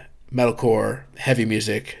in metalcore, heavy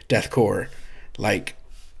music, deathcore. Like,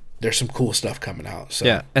 there's some cool stuff coming out. So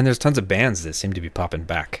yeah, and there's tons of bands that seem to be popping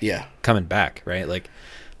back. Yeah. Coming back, right? Like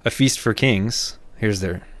A Feast for Kings. Here's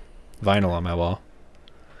their vinyl on my wall.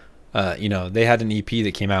 they had an EP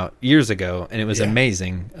that came out years ago, and it was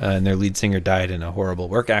amazing. And their lead singer died in a horrible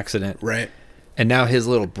work accident. Right. And now his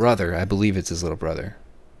little brother, I believe it's his little brother,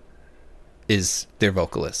 is their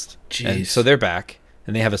vocalist. Jeez. And so they're back,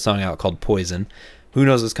 and they have a song out called Poison. Who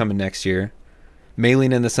knows what's coming next year?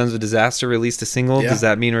 Maylene and the Sons of Disaster released a single. Yeah. Does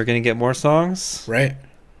that mean we're going to get more songs? Right.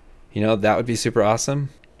 That would be super awesome.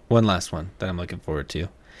 One last one that I'm looking forward to.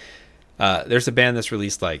 There's a band that's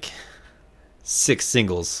released like 6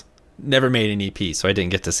 singles, never made an EP, so I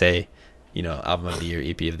didn't get to say, album of the year,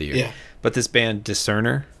 EP of the year. Yeah. But this band,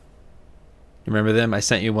 Discerner, you remember them? I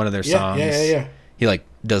sent you one of their songs. Yeah. He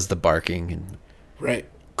does the barking and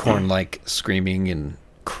corn-like screaming and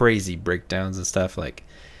crazy breakdowns and stuff.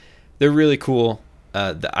 They're really cool.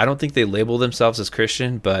 I don't think they label themselves as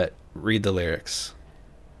Christian, but read the lyrics.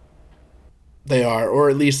 They are,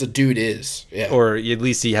 or at least the dude is. Yeah. Or at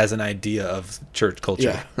least he has an idea of church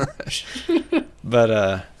culture. Yeah.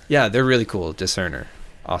 But they're really cool. Discerner.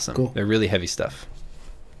 Awesome. Cool. They're really heavy stuff.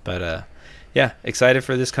 But excited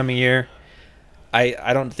for this coming year.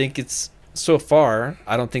 I don't think it's so far.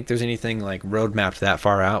 I don't think there's anything roadmapped that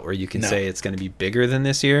far out where you can say it's going to be bigger than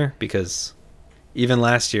this year, because even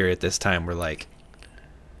last year at this time we're like,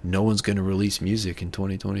 no one's going to release music in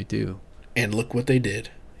 2022. And look what they did.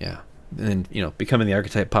 Yeah. And then, Becoming the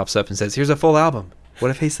Archetype pops up and says, here's a full album.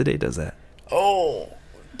 What if Haste the Day does that? Oh,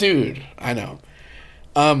 dude, I know.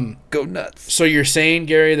 Go nuts. So you're saying,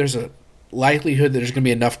 Gary, there's a likelihood that there's going to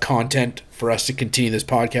be enough content for us to continue this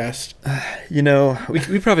podcast?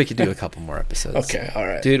 We probably could do a couple more episodes. Okay, all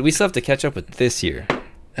right. Dude, we still have to catch up with this year.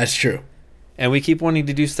 That's true. And we keep wanting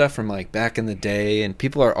to do stuff from back in the day, and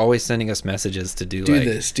people are always sending us messages to do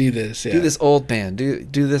this, yeah. Do this old band,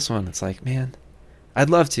 do this one. It's like, man, I'd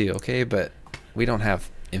love to, okay, but we don't have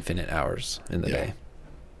infinite hours in the day.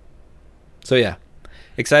 So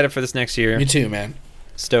excited for this next year. Me too, man.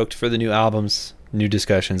 Stoked for the new albums, new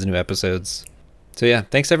discussions, new episodes. So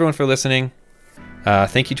thanks everyone for listening.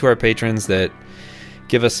 Thank you to our patrons that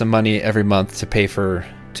give us some money every month to pay for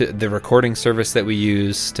the recording service that we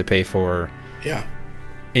use, to pay for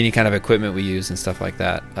any kind of equipment we use and stuff like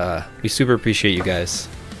that. We super appreciate you guys.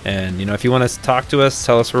 And if you want to talk to us,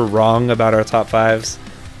 tell us we're wrong about our top 5s.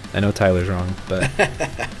 I know Tyler's wrong, but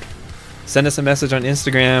send us a message on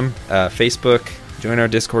Instagram, Facebook, join our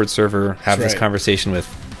Discord server, have this conversation with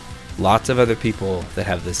lots of other people that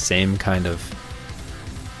have the same kind of,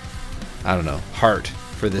 heart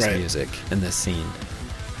for this music and this scene.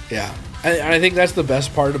 Yeah. And I think that's the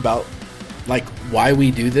best part about why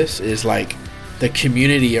we do this is the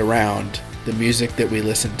community around the music that we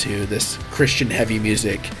listen to, this Christian heavy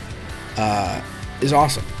music, is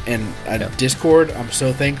awesome. And Discord, I'm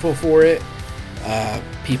so thankful for it.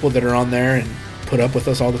 People that are on there and put up with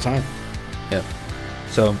us all the time. Yeah.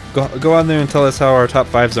 So go on there and tell us how our top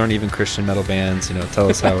 5s aren't even Christian metal bands. Tell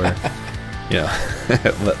us how we're,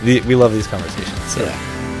 we love these conversations. So.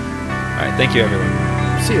 Yeah. All right. Thank you, everyone.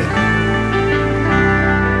 See ya.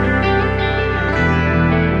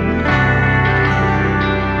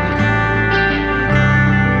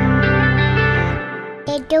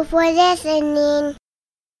 Thank you for listening.